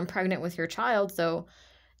like, well, I'm pregnant with your child, so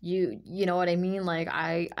you know what I mean? Like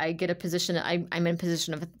I get a position, I'm in a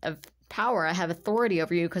position of power. I have authority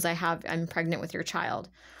over you because I'm pregnant with your child.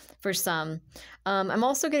 For some, I'm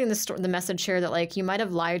also getting the message here that like you might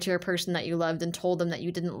have lied to your person that you loved and told them that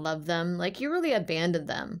you didn't love them. Like you really abandoned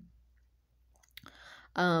them.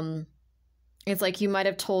 It's like you might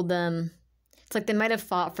have told them, it's like they might have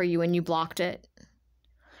fought for you and you blocked it.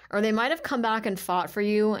 Or they might have come back and fought for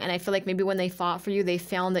you, and I feel like maybe when they fought for you, they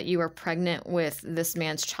found that you were pregnant with this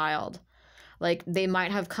man's child. Like they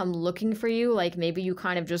might have come looking for you, like maybe you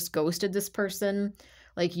kind of just ghosted this person.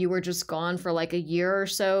 Like you were just gone for like a year or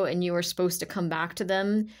so and you were supposed to come back to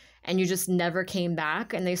them and you just never came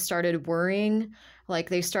back, and they started worrying. Like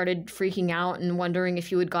they started freaking out and wondering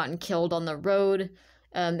if you had gotten killed on the road,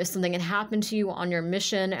 if something had happened to you on your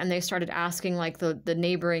mission, and they started asking like the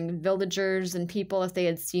neighboring villagers and people if they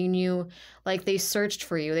had seen you. Like they searched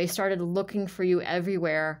for you. They started looking for you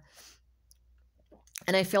everywhere.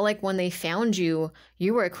 And I feel like when they found you,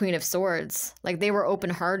 you were a Queen of Swords. Like they were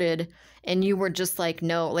open-hearted and you were just like,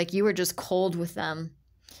 no, like you were just cold with them.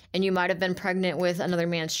 And you might have been pregnant with another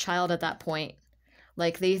man's child at that point.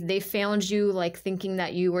 Like they found you like thinking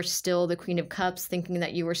that you were still the Queen of Cups, thinking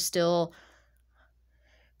that you were still,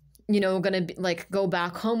 you know, gonna be, like go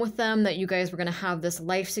back home with them, that you guys were gonna have this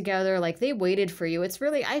life together. Like they waited for you. It's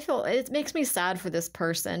really, I feel it makes me sad for this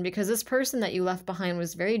person, because this person that you left behind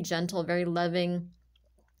was very gentle, very loving.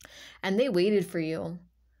 And they waited for you.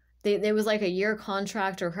 It was like a year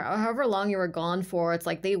contract or however long you were gone for. It's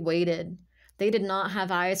like they waited. They did not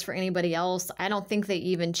have eyes for anybody else. I don't think they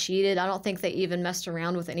even cheated. I don't think they even messed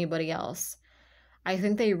around with anybody else. I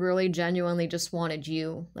think they really genuinely just wanted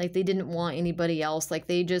you. Like, they didn't want anybody else. Like,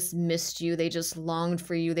 they just missed you. They just longed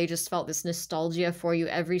for you. They just felt this nostalgia for you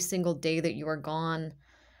every single day that you were gone.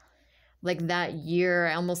 Like that year,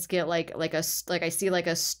 I almost get like I see like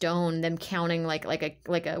a stone, them counting like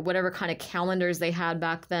a whatever kind of calendars they had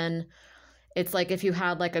back then. It's like if you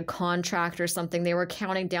had like a contract or something, they were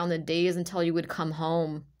counting down the days until you would come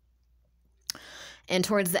home. And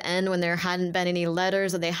towards the end, when there hadn't been any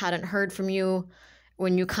letters or they hadn't heard from you,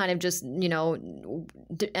 when you kind of just, you know,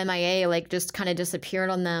 MIA, like just kind of disappeared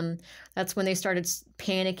on them, that's when they started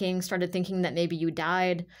panicking, started thinking that maybe you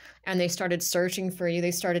died, and they started searching for you. They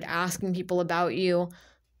started asking people about you.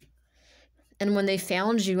 And when they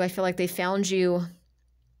found you, I feel like they found you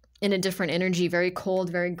in a different energy, very cold,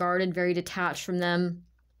 very guarded, very detached from them.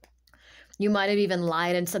 You might have even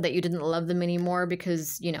lied and said that you didn't love them anymore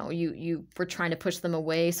because, you know, you were trying to push them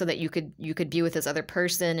away so that you could be with this other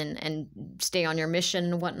person and stay on your mission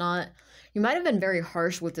and whatnot. You might have been very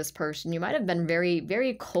harsh with this person. You might have been very,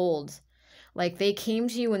 very cold. Like, they came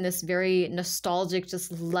to you in this very nostalgic,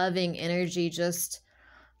 just loving energy. Just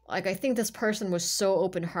like, I think this person was so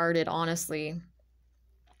open-hearted, honestly.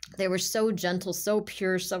 They were so gentle, so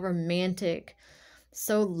pure, so romantic,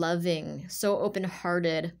 so loving, so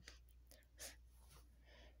open-hearted.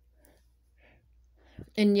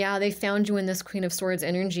 And yeah, they found you in this Queen of Swords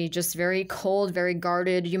energy, just very cold, very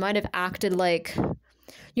guarded. You might have acted like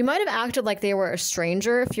they were a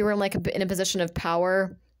stranger if you were like in a position of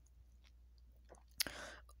power,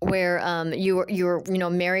 where you were you know,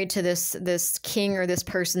 married to this king or this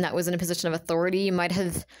person that was in a position of authority. You might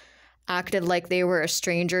have acted like they were a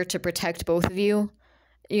stranger to protect both of you.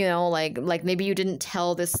 You know, like maybe you didn't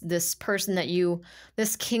tell this person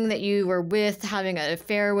this king that you were with, having an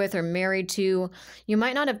affair with or married to, you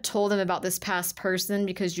might not have told them about this past person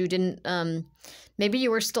because you didn't, maybe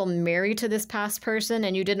you were still married to this past person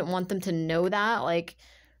and you didn't want them to know that. Like,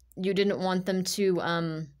 you didn't want them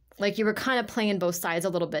to, like, you were kind of playing both sides a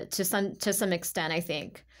little bit to some extent, I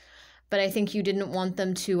think. But I think you didn't want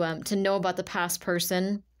them to know about the past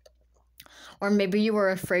person. Or maybe you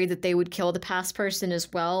were afraid that they would kill the past person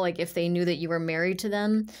as well, like if they knew that you were married to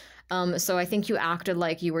them. So I think you acted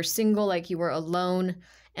like you were single, like you were alone.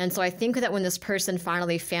 And so I think that when this person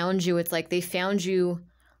finally found you, it's like they found you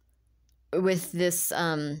with this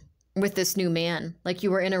new man. Like,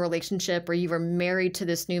 you were in a relationship or you were married to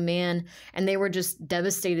this new man, and they were just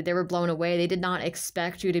devastated. They were blown away. They did not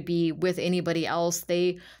expect you to be with anybody else.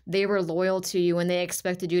 They were loyal to you, and they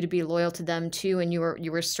expected you to be loyal to them too, and you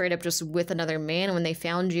were straight up just with another man when they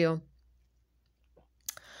found you.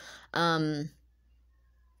 Maybe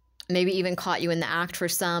even caught you in the act for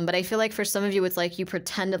some, but I feel like for some of you, it's like you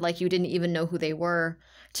pretended like you didn't even know who they were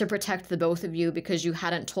to protect the both of you because you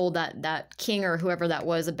hadn't told that king or whoever that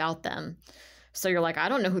was about them. So you're like, I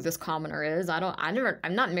don't know who this commoner is.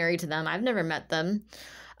 I'm not married to them. I've never met them.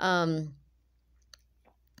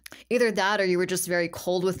 Either that or you were just very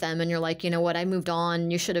cold with them and you're like, you know what, I moved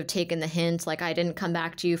on. You should have taken the hint. Like, I didn't come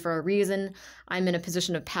back to you for a reason. I'm in a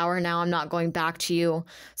position of power now. I'm not going back to you.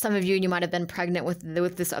 Some of you might have been pregnant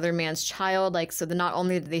with this other man's child. Like, so not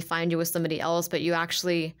only did they find you with somebody else, but you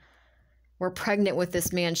actually were pregnant with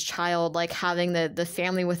this man's child, like having the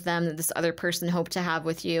family with them that this other person hoped to have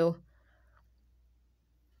with you.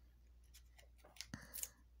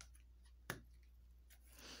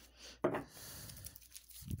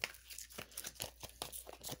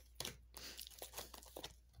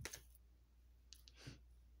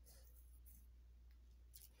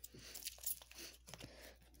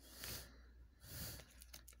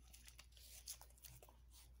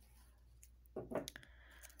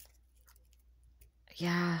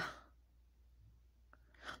 Yeah.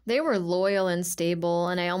 They were loyal and stable,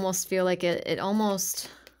 and I almost feel like it almost...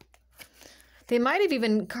 They might have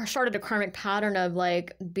even started a karmic pattern of,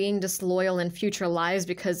 like, being disloyal in future lives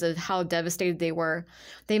because of how devastated they were.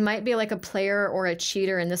 They might be like a player or a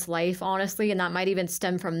cheater in this life, honestly, and that might even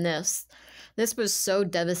stem from this. This was so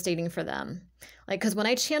devastating for them. Like, because when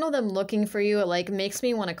I channel them looking for you, it, like, makes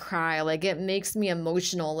me want to cry. Like, it makes me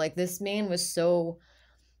emotional. Like, this man was so...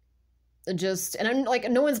 just, and I'm like,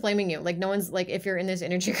 no one's blaming you. Like, no one's like, if you're in this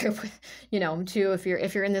energy group with, you know, too, if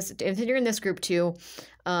you're in this group too,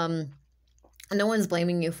 no one's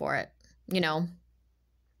blaming you for it, you know.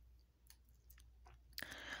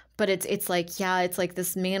 But it's like, yeah, it's like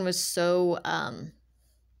this man was so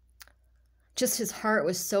just, his heart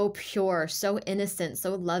was so pure, so innocent,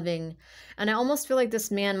 so loving. And I almost feel like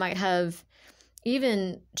this man might have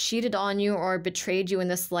even cheated on you or betrayed you in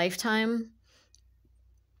this lifetime.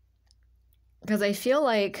 Because I feel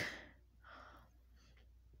like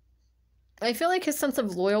I feel like his sense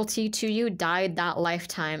of loyalty to you died that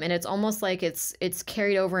lifetime, and it's almost like it's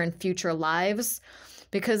carried over in future lives,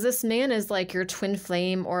 because this man is like your twin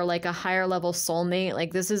flame or like a higher level soulmate.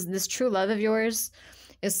 Like this true love of yours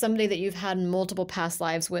is somebody that you've had multiple past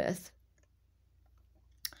lives with.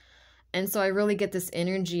 And so I really get this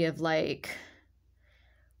energy of like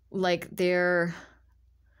there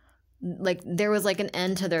was like an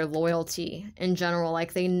end to their loyalty in general.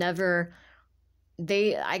 Like I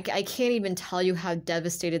can't even tell you how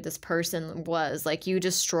devastated this person was. Like, you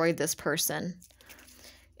destroyed this person.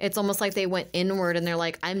 It's almost like they went inward and they're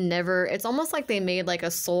like, it's almost like they made like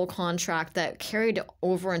a soul contract that carried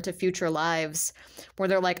over into future lives, where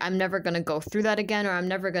they're like, I'm never going to go through that again, or I'm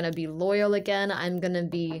never going to be loyal again. I'm going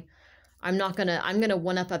to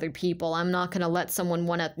one up other people. I'm not going to let someone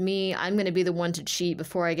one up me. I'm going to be the one to cheat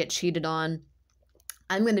before I get cheated on.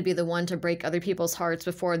 I'm going to be the one to break other people's hearts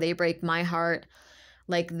before they break my heart.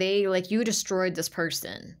 Like, you destroyed this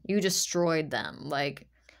person. You destroyed them. Like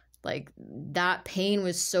that pain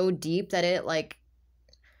was so deep that it like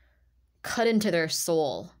cut into their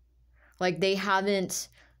soul. Like, they haven't,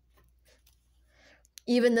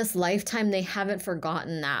 even this lifetime, they haven't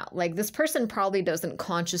forgotten that. Like, this person probably doesn't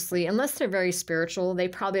consciously, unless they're very spiritual, they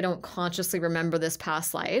probably don't consciously remember this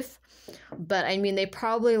past life. But I mean, they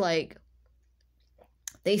probably like,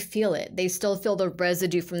 they feel it. They still feel the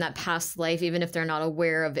residue from that past life, even if they're not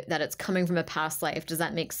aware of it, that it's coming from a past life. Does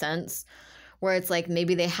that make sense? Where it's like,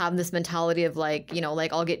 maybe they have this mentality of like, you know,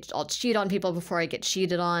 like I'll cheat on people before I get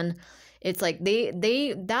cheated on. It's like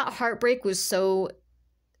that heartbreak was so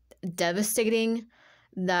devastating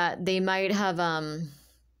that they might have, I'm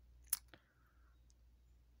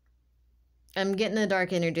getting the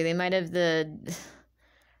dark energy. They might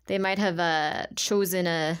have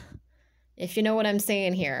chosen if you know what I'm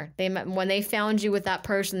saying here, when they found you with that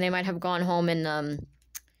person, they might have gone home and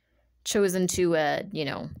chosen to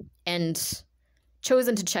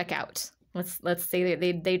chosen to check out. Let's say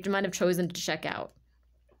they might have chosen to check out.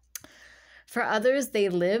 For others, they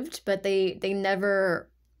lived, but they never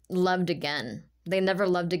loved again. They never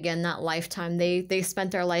loved again that lifetime. They spent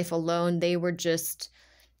their life alone. They were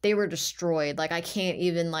destroyed. Like, I can't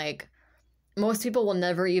even like. Most people will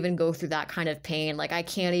never even go through that kind of pain. Like, I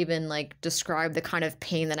can't even like describe the kind of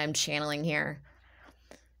pain that I'm channeling here.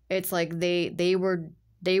 It's like they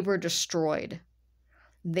were destroyed.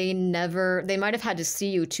 They might have had to see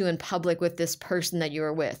you too in public with this person that you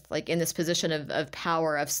were with, like in this position of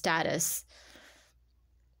power, of status.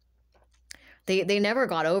 They never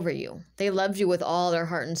got over you. They loved you with all their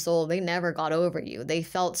heart and soul. They never got over you. They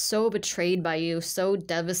felt so betrayed by you, so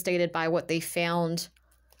devastated by what they found.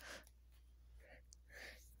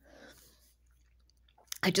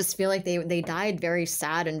 I just feel like they died very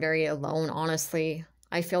sad and very alone, honestly.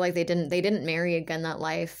 I feel like they didn't marry again that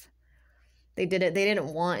life. They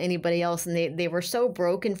didn't want anybody else, and they were so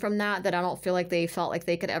broken from that I don't feel like they felt like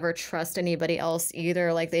they could ever trust anybody else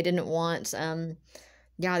either. Like, they didn't want they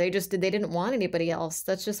didn't want anybody else.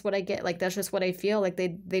 That's just what I get. Like, that's just what I feel. Like,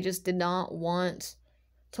 they just did not want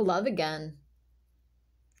to love again.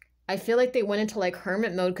 I feel like they went into like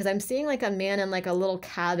hermit mode, because I'm seeing like a man in like a little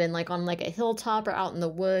cabin, like on like a hilltop or out in the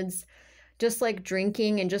woods, just like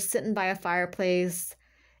drinking and just sitting by a fireplace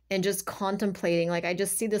and just contemplating. Like, I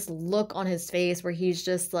just see this look on his face where he's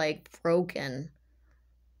just like broken.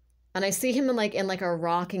 And I see him in a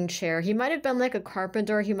rocking chair. He might have been like a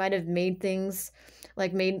carpenter. He might have made things,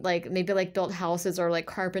 like maybe like built houses or like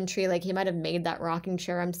carpentry. Like, he might have made that rocking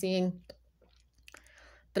chair I'm seeing.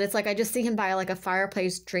 But it's like, I just see him by like a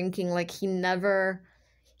fireplace drinking. Like, he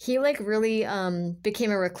like really became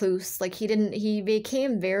a recluse. Like, he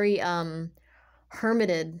became very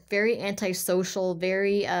hermited, very antisocial,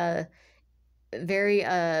 very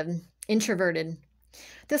introverted.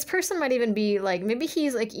 This person might even be like, maybe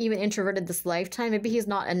he's like even introverted this lifetime. Maybe he's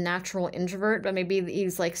not a natural introvert, but maybe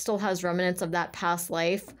he's like still has remnants of that past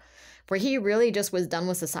life where he really just was done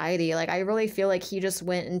with society. Like, I really feel like he just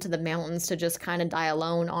went into the mountains to just kind of die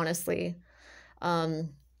alone, honestly. Like,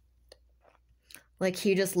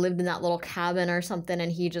 he just lived in that little cabin or something,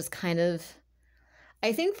 and he just kind of,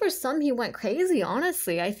 I think for some he went crazy,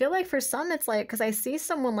 honestly. I feel like for some it's like, because I see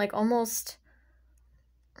someone like almost,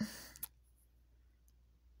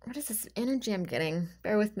 what is this energy I'm getting?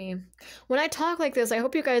 Bear with me. When I talk like this, I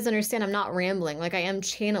hope you guys understand I'm not rambling. Like, I am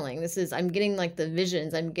channeling. I'm getting like the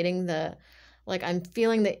visions. I'm getting I'm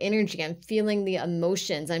feeling the energy. I'm feeling the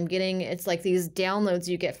emotions. It's like these downloads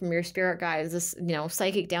you get from your spirit guides, this,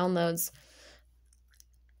 psychic downloads.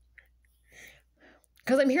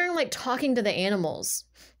 Because I'm hearing like talking to the animals,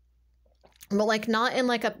 but like not in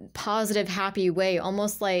like a positive, happy way,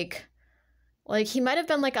 almost like Like he might have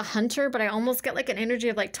been like a hunter, but I almost get like an energy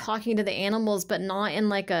of like talking to the animals, but not in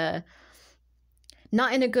like a,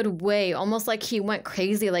 not in a good way. Almost like he went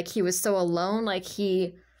crazy, like he was so alone, like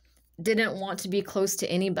he didn't want to be close to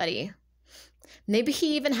anybody. Maybe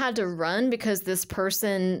he even had to run because this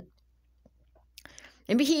person,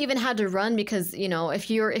 maybe he even had to run because, you know, if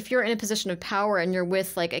you're in a position of power and you're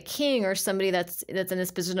with like a king or somebody that's in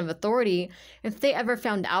this position of authority, if they ever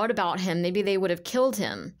found out about him, maybe they would have killed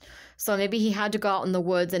him. So maybe he had to go out in the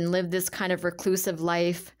woods and live this kind of reclusive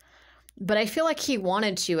life. But I feel like he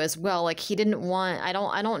wanted to as well. Like he didn't want, I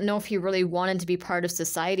don't know if he really wanted to be part of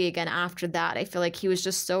society again after that. I feel like he was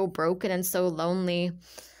just so broken and so lonely.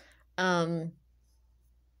 Yeah,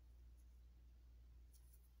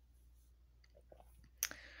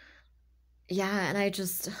 and I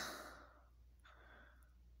just,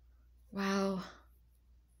 wow.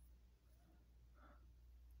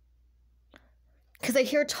 Because I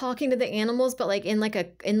hear talking to the animals, but like in like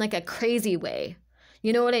a crazy way.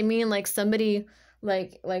 You know what I mean? Like somebody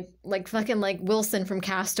like fucking like Wilson from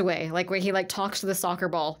Castaway, like where he like talks to the soccer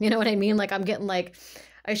ball. You know what I mean? Like I'm getting like,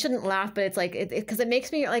 I shouldn't laugh, but it's like it because it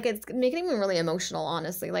makes me like, it's making me really emotional,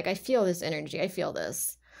 honestly. Like I feel this energy. I feel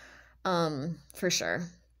this. For sure.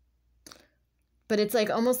 But it's like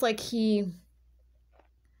almost like he,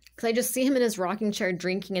 because I just see him in his rocking chair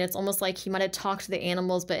drinking, and it's almost like he might have talked to the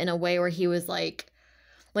animals, but in a way where he was like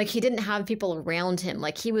he didn't have people around him.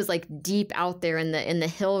 Like he was like deep out there in the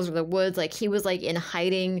hills or the woods. Like he was like in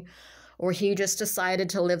hiding, or he just decided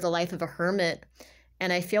to live the life of a hermit.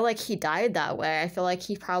 And I feel like he died that way. I feel like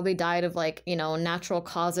he probably died of like, you know, natural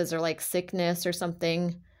causes or like sickness or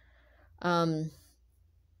something. Um,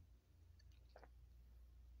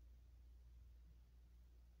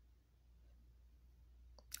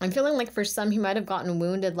 I'm feeling like for some he might have gotten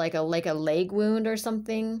wounded like a leg wound or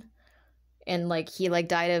something. And like he like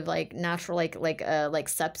died of like natural like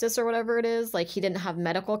sepsis or whatever it is. Like he didn't have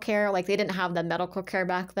medical care. Like they didn't have the medical care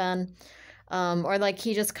back then. Or like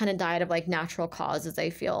he just kind of died of like natural causes, I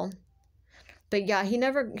feel. But yeah, he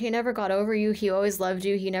never got over you. He always loved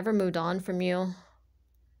you. He never moved on from you.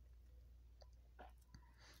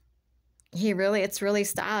 He really, it's really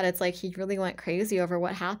sad. It's like he really went crazy over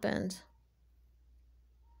what happened.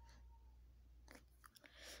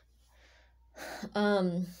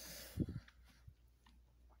 Um,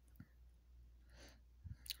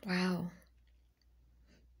 wow.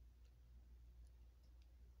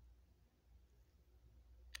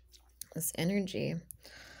 This energy.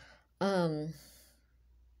 Um,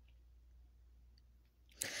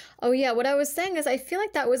 oh yeah, what I was saying is I feel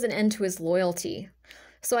like that was an end to his loyalty.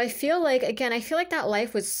 So I feel like, again, I feel like that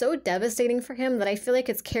life was so devastating for him that I feel like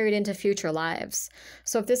it's carried into future lives.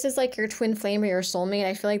 So if this is like your twin flame or your soulmate,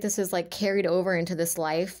 I feel like this is like carried over into this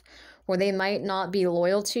life where they might not be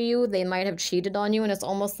loyal to you. They might have cheated on you, and it's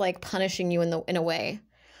almost like punishing you in a way.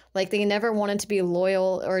 Like they never wanted to be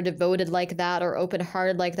loyal or devoted like that or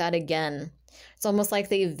open-hearted like that again. It's almost like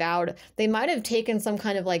they vowed, they might have taken some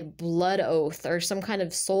kind of like blood oath or some kind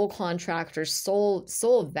of soul contract or soul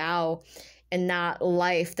vow in that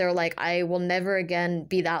life. They're like, I will never again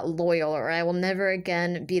be that loyal, or I will never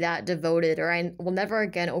again be that devoted, or I will never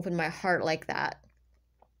again open my heart like that.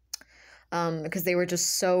 Because they were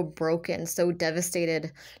just so broken, so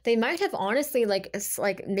devastated. They might have honestly like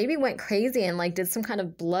maybe went crazy and like did some kind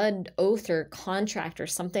of blood oath or contract or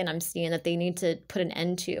something. I'm seeing that they need to put an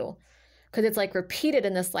end to, because it's like repeated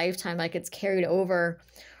in this lifetime, like it's carried over,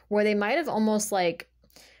 where they might have almost like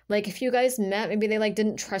if you guys met, maybe they like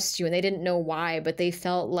didn't trust you and they didn't know why, but they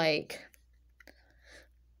felt like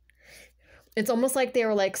it's almost like they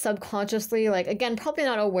were like subconsciously, like again, probably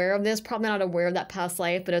not aware of this, probably not aware of that past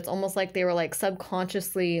life, but it's almost like they were like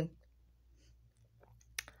subconsciously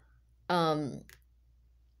um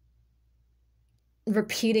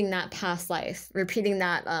repeating that past life, repeating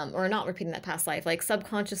that or not repeating that past life, like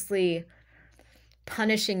subconsciously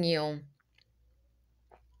punishing you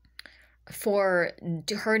for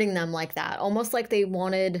hurting them like that. Almost like they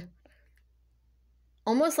wanted,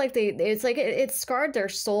 almost like it's like it scarred their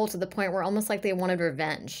soul to the point where almost like they wanted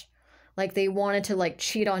revenge. Like they wanted to like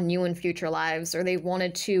cheat on you in future lives, or they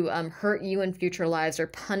wanted to hurt you in future lives, or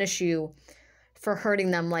punish you for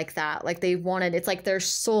hurting them like that. Like they wanted, it's like their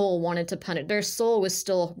soul wanted to punish. Their soul was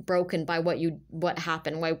still broken by what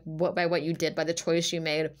happened, by what you did, by the choice you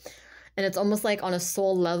made. And it's almost like on a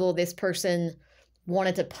soul level, this person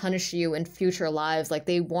wanted to punish you in future lives. Like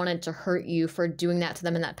they wanted to hurt you for doing that to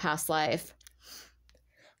them in that past life.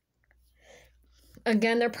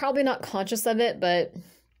 Again, they're probably not conscious of it, but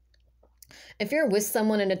if you're with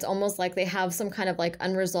someone and it's almost like they have some kind of like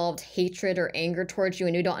unresolved hatred or anger towards you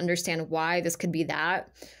and you don't understand why, this could be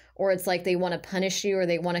that. or it's like they want to punish you or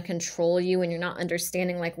they want to control you and you're not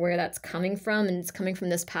understanding like where that's coming from and it's coming from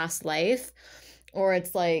this past life. Or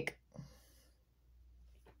it's like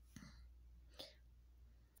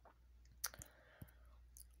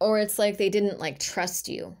they didn't like trust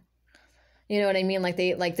you. You know what I mean? Like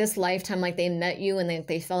they, like this lifetime, like they met you and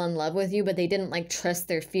they fell in love with you, but they didn't like trust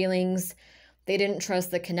their feelings. They didn't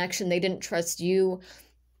trust the connection. They didn't trust you.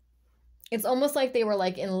 It's almost like they were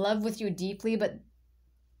like in love with you deeply, but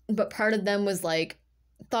part of them was like,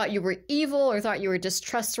 thought you were evil or thought you were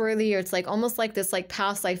distrustworthy, or it's like almost like this like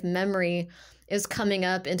past life memory is coming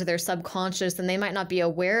up into their subconscious and they might not be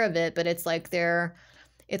aware of it, but it's like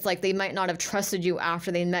they might not have trusted you after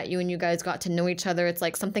they met you and you guys got to know each other. It's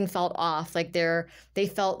like something felt off, like they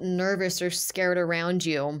felt nervous or scared around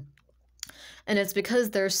you. And it's because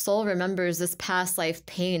their soul remembers this past life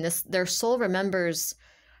pain. Their soul remembers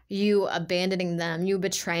you abandoning them, you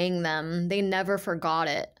betraying them. They never forgot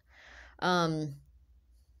it.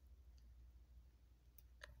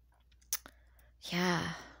 Yeah.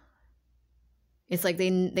 It's like they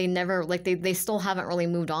never, like they still haven't really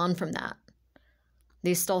moved on from that.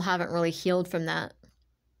 They still haven't really healed from that.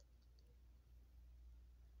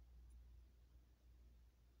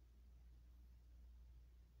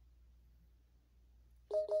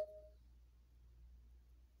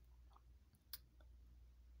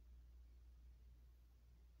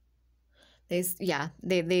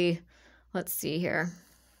 They let's see here.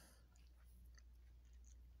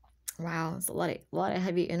 Wow, it's a lot of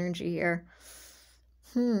heavy energy here.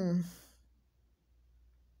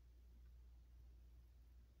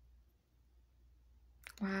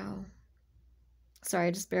 Wow.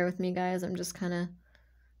 Sorry, just bear with me, guys. I'm just kind of,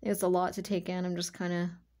 it's a lot to take in. I'm just kind of,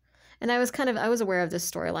 and I was aware of this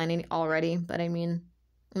storyline already, but I mean,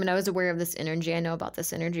 I was aware of this energy. I know about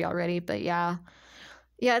this energy already, but yeah.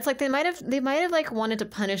 Yeah, it's like they might have like wanted to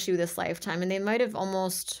punish you this lifetime, and they might have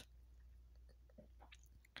almost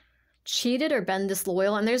cheated or been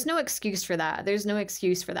disloyal, and there's no excuse for that. There's no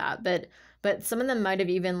excuse for that, but some of them might have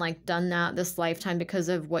even like done that this lifetime because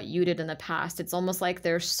of what you did in the past. It's almost like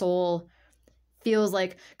their soul feels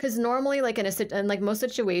like, because normally like in like most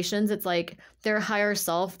situations, it's like their higher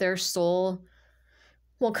self, their soul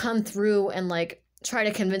will come through and like try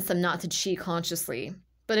to convince them not to cheat consciously.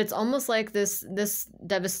 But it's almost like this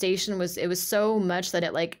devastation was so much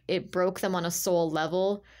that it broke them on a soul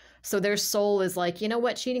level. So their soul is like, you know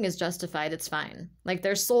what, cheating is justified, it's fine. Like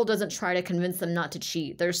their soul doesn't try to convince them not to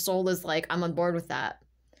cheat. Their soul is like, I'm on board with that.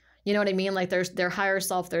 You know what I mean? Like their higher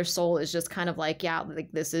self, their soul is just kind of like, yeah,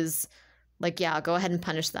 like this is like, yeah, go ahead and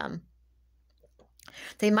punish them.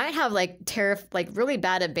 They might have like really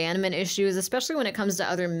bad abandonment issues, especially when it comes to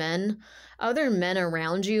other men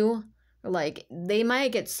around you. Like they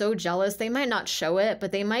might get so jealous, they might not show it,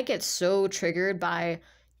 but they might get so triggered by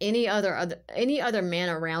any other man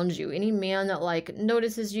around you, any man that like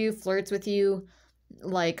notices you, flirts with you,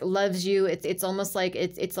 like loves you. It's almost like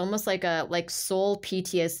it's almost like a like soul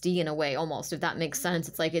PTSD in a way, almost, if that makes sense.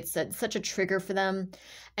 It's like it's such a trigger for them.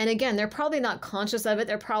 And again, they're probably not conscious of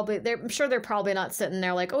it. I'm sure they're probably not sitting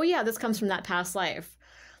there like, oh yeah, this comes from that past life.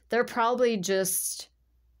 They're probably just,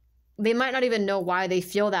 they might not even know why they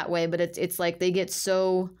feel that way, but it's like they get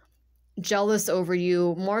so jealous over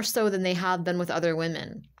you, more so than they have been with other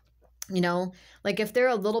women. You know, like if they're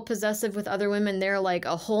a little possessive with other women, they're like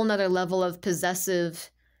a whole nother level of possessive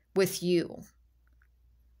with you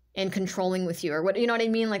and controlling with you, or what, you know what I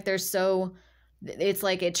mean? Like they're so, it's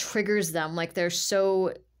like it triggers them. Like they're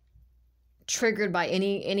so triggered by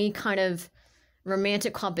any kind of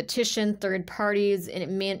romantic competition, third parties,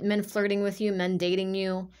 and men flirting with you, men dating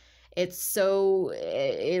you. It's so,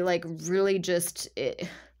 it like really just, it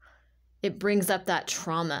brings up that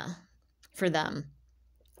trauma for them.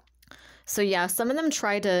 So yeah, some of them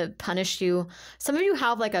try to punish you. Some of you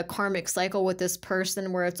have like a karmic cycle with this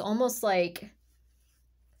person where it's almost like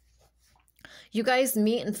you guys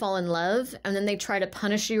meet and fall in love, and then they try to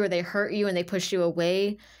punish you or they hurt you and they push you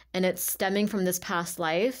away, and it's stemming from this past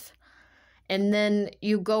life. And then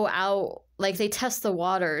you go out, like they test the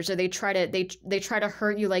waters, or they try to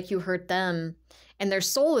hurt you like you hurt them. And their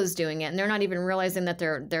soul is doing it, and they're not even realizing that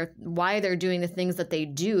they're why they're doing the things that they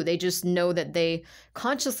do. They just know that they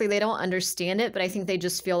consciously, they don't understand it, but I think they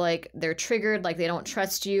just feel like they're triggered, like they don't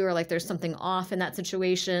trust you, or like there's something off in that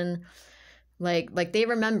situation. Like they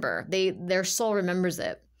remember, their soul remembers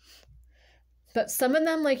it. But some of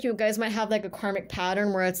them, like you guys might have like a karmic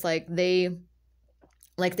pattern where it's like they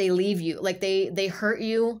leave you, like they hurt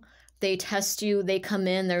you, they test you, they come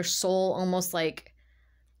in, their soul almost like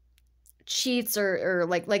cheats or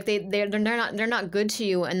like they're not good to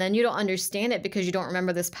you, and then you don't understand it because you don't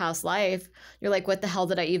remember this past life. You're like, what the hell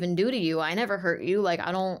did I even do to you? I never hurt you. Like,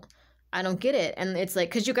 I don't get it. And it's like,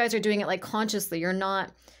 because you guys are doing it like consciously. You're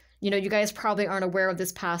not, you guys probably aren't aware of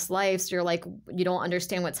this past life, so you're like, you don't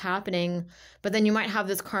understand what's happening. But then you might have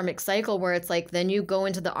this karmic cycle where it's like, then you go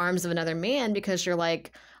into the arms of another man because you're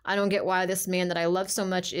like, I don't get why this man that I love so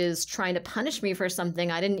much is trying to punish me for something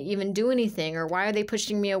I didn't even do anything, or why are they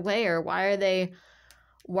pushing me away, or why are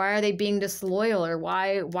they being disloyal, or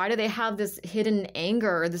why do they have this hidden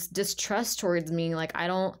anger or this distrust towards me? Like,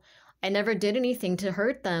 I never did anything to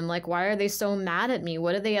hurt them. Like, why are they so mad at me?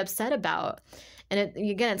 What are they upset about? And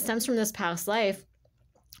it stems from this past life.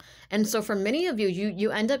 And so for many of you, you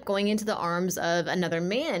end up going into the arms of another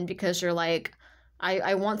man because you're like,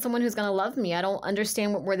 I want someone who's going to love me. I don't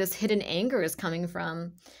understand where this hidden anger is coming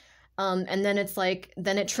from. And then it's like,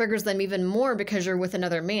 then it triggers them even more because you're with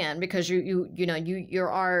another man, because you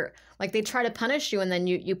are like, they try to punish you, and then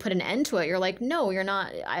you put an end to it. You're like, no, you're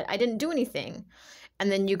not. I didn't do anything.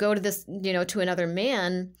 And then you go to this, to another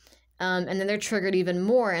man, and then they're triggered even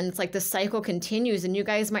more. And it's like the cycle continues, and you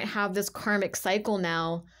guys might have this karmic cycle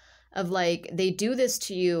now of like, they do this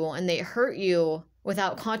to you and they hurt you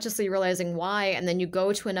without consciously realizing why. And then you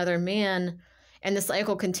go to another man, and the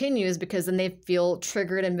cycle continues because then they feel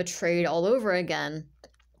triggered and betrayed all over again.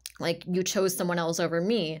 Like, you chose someone else over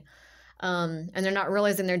me. And they're not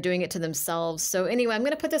realizing they're doing it to themselves. So anyway, I'm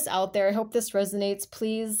going to put this out there. I hope this resonates.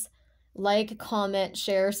 Please like, comment,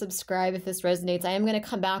 share, subscribe if this resonates. I am going to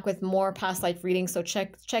come back with more past life readings, so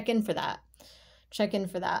check in for that. Check in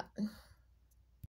for that.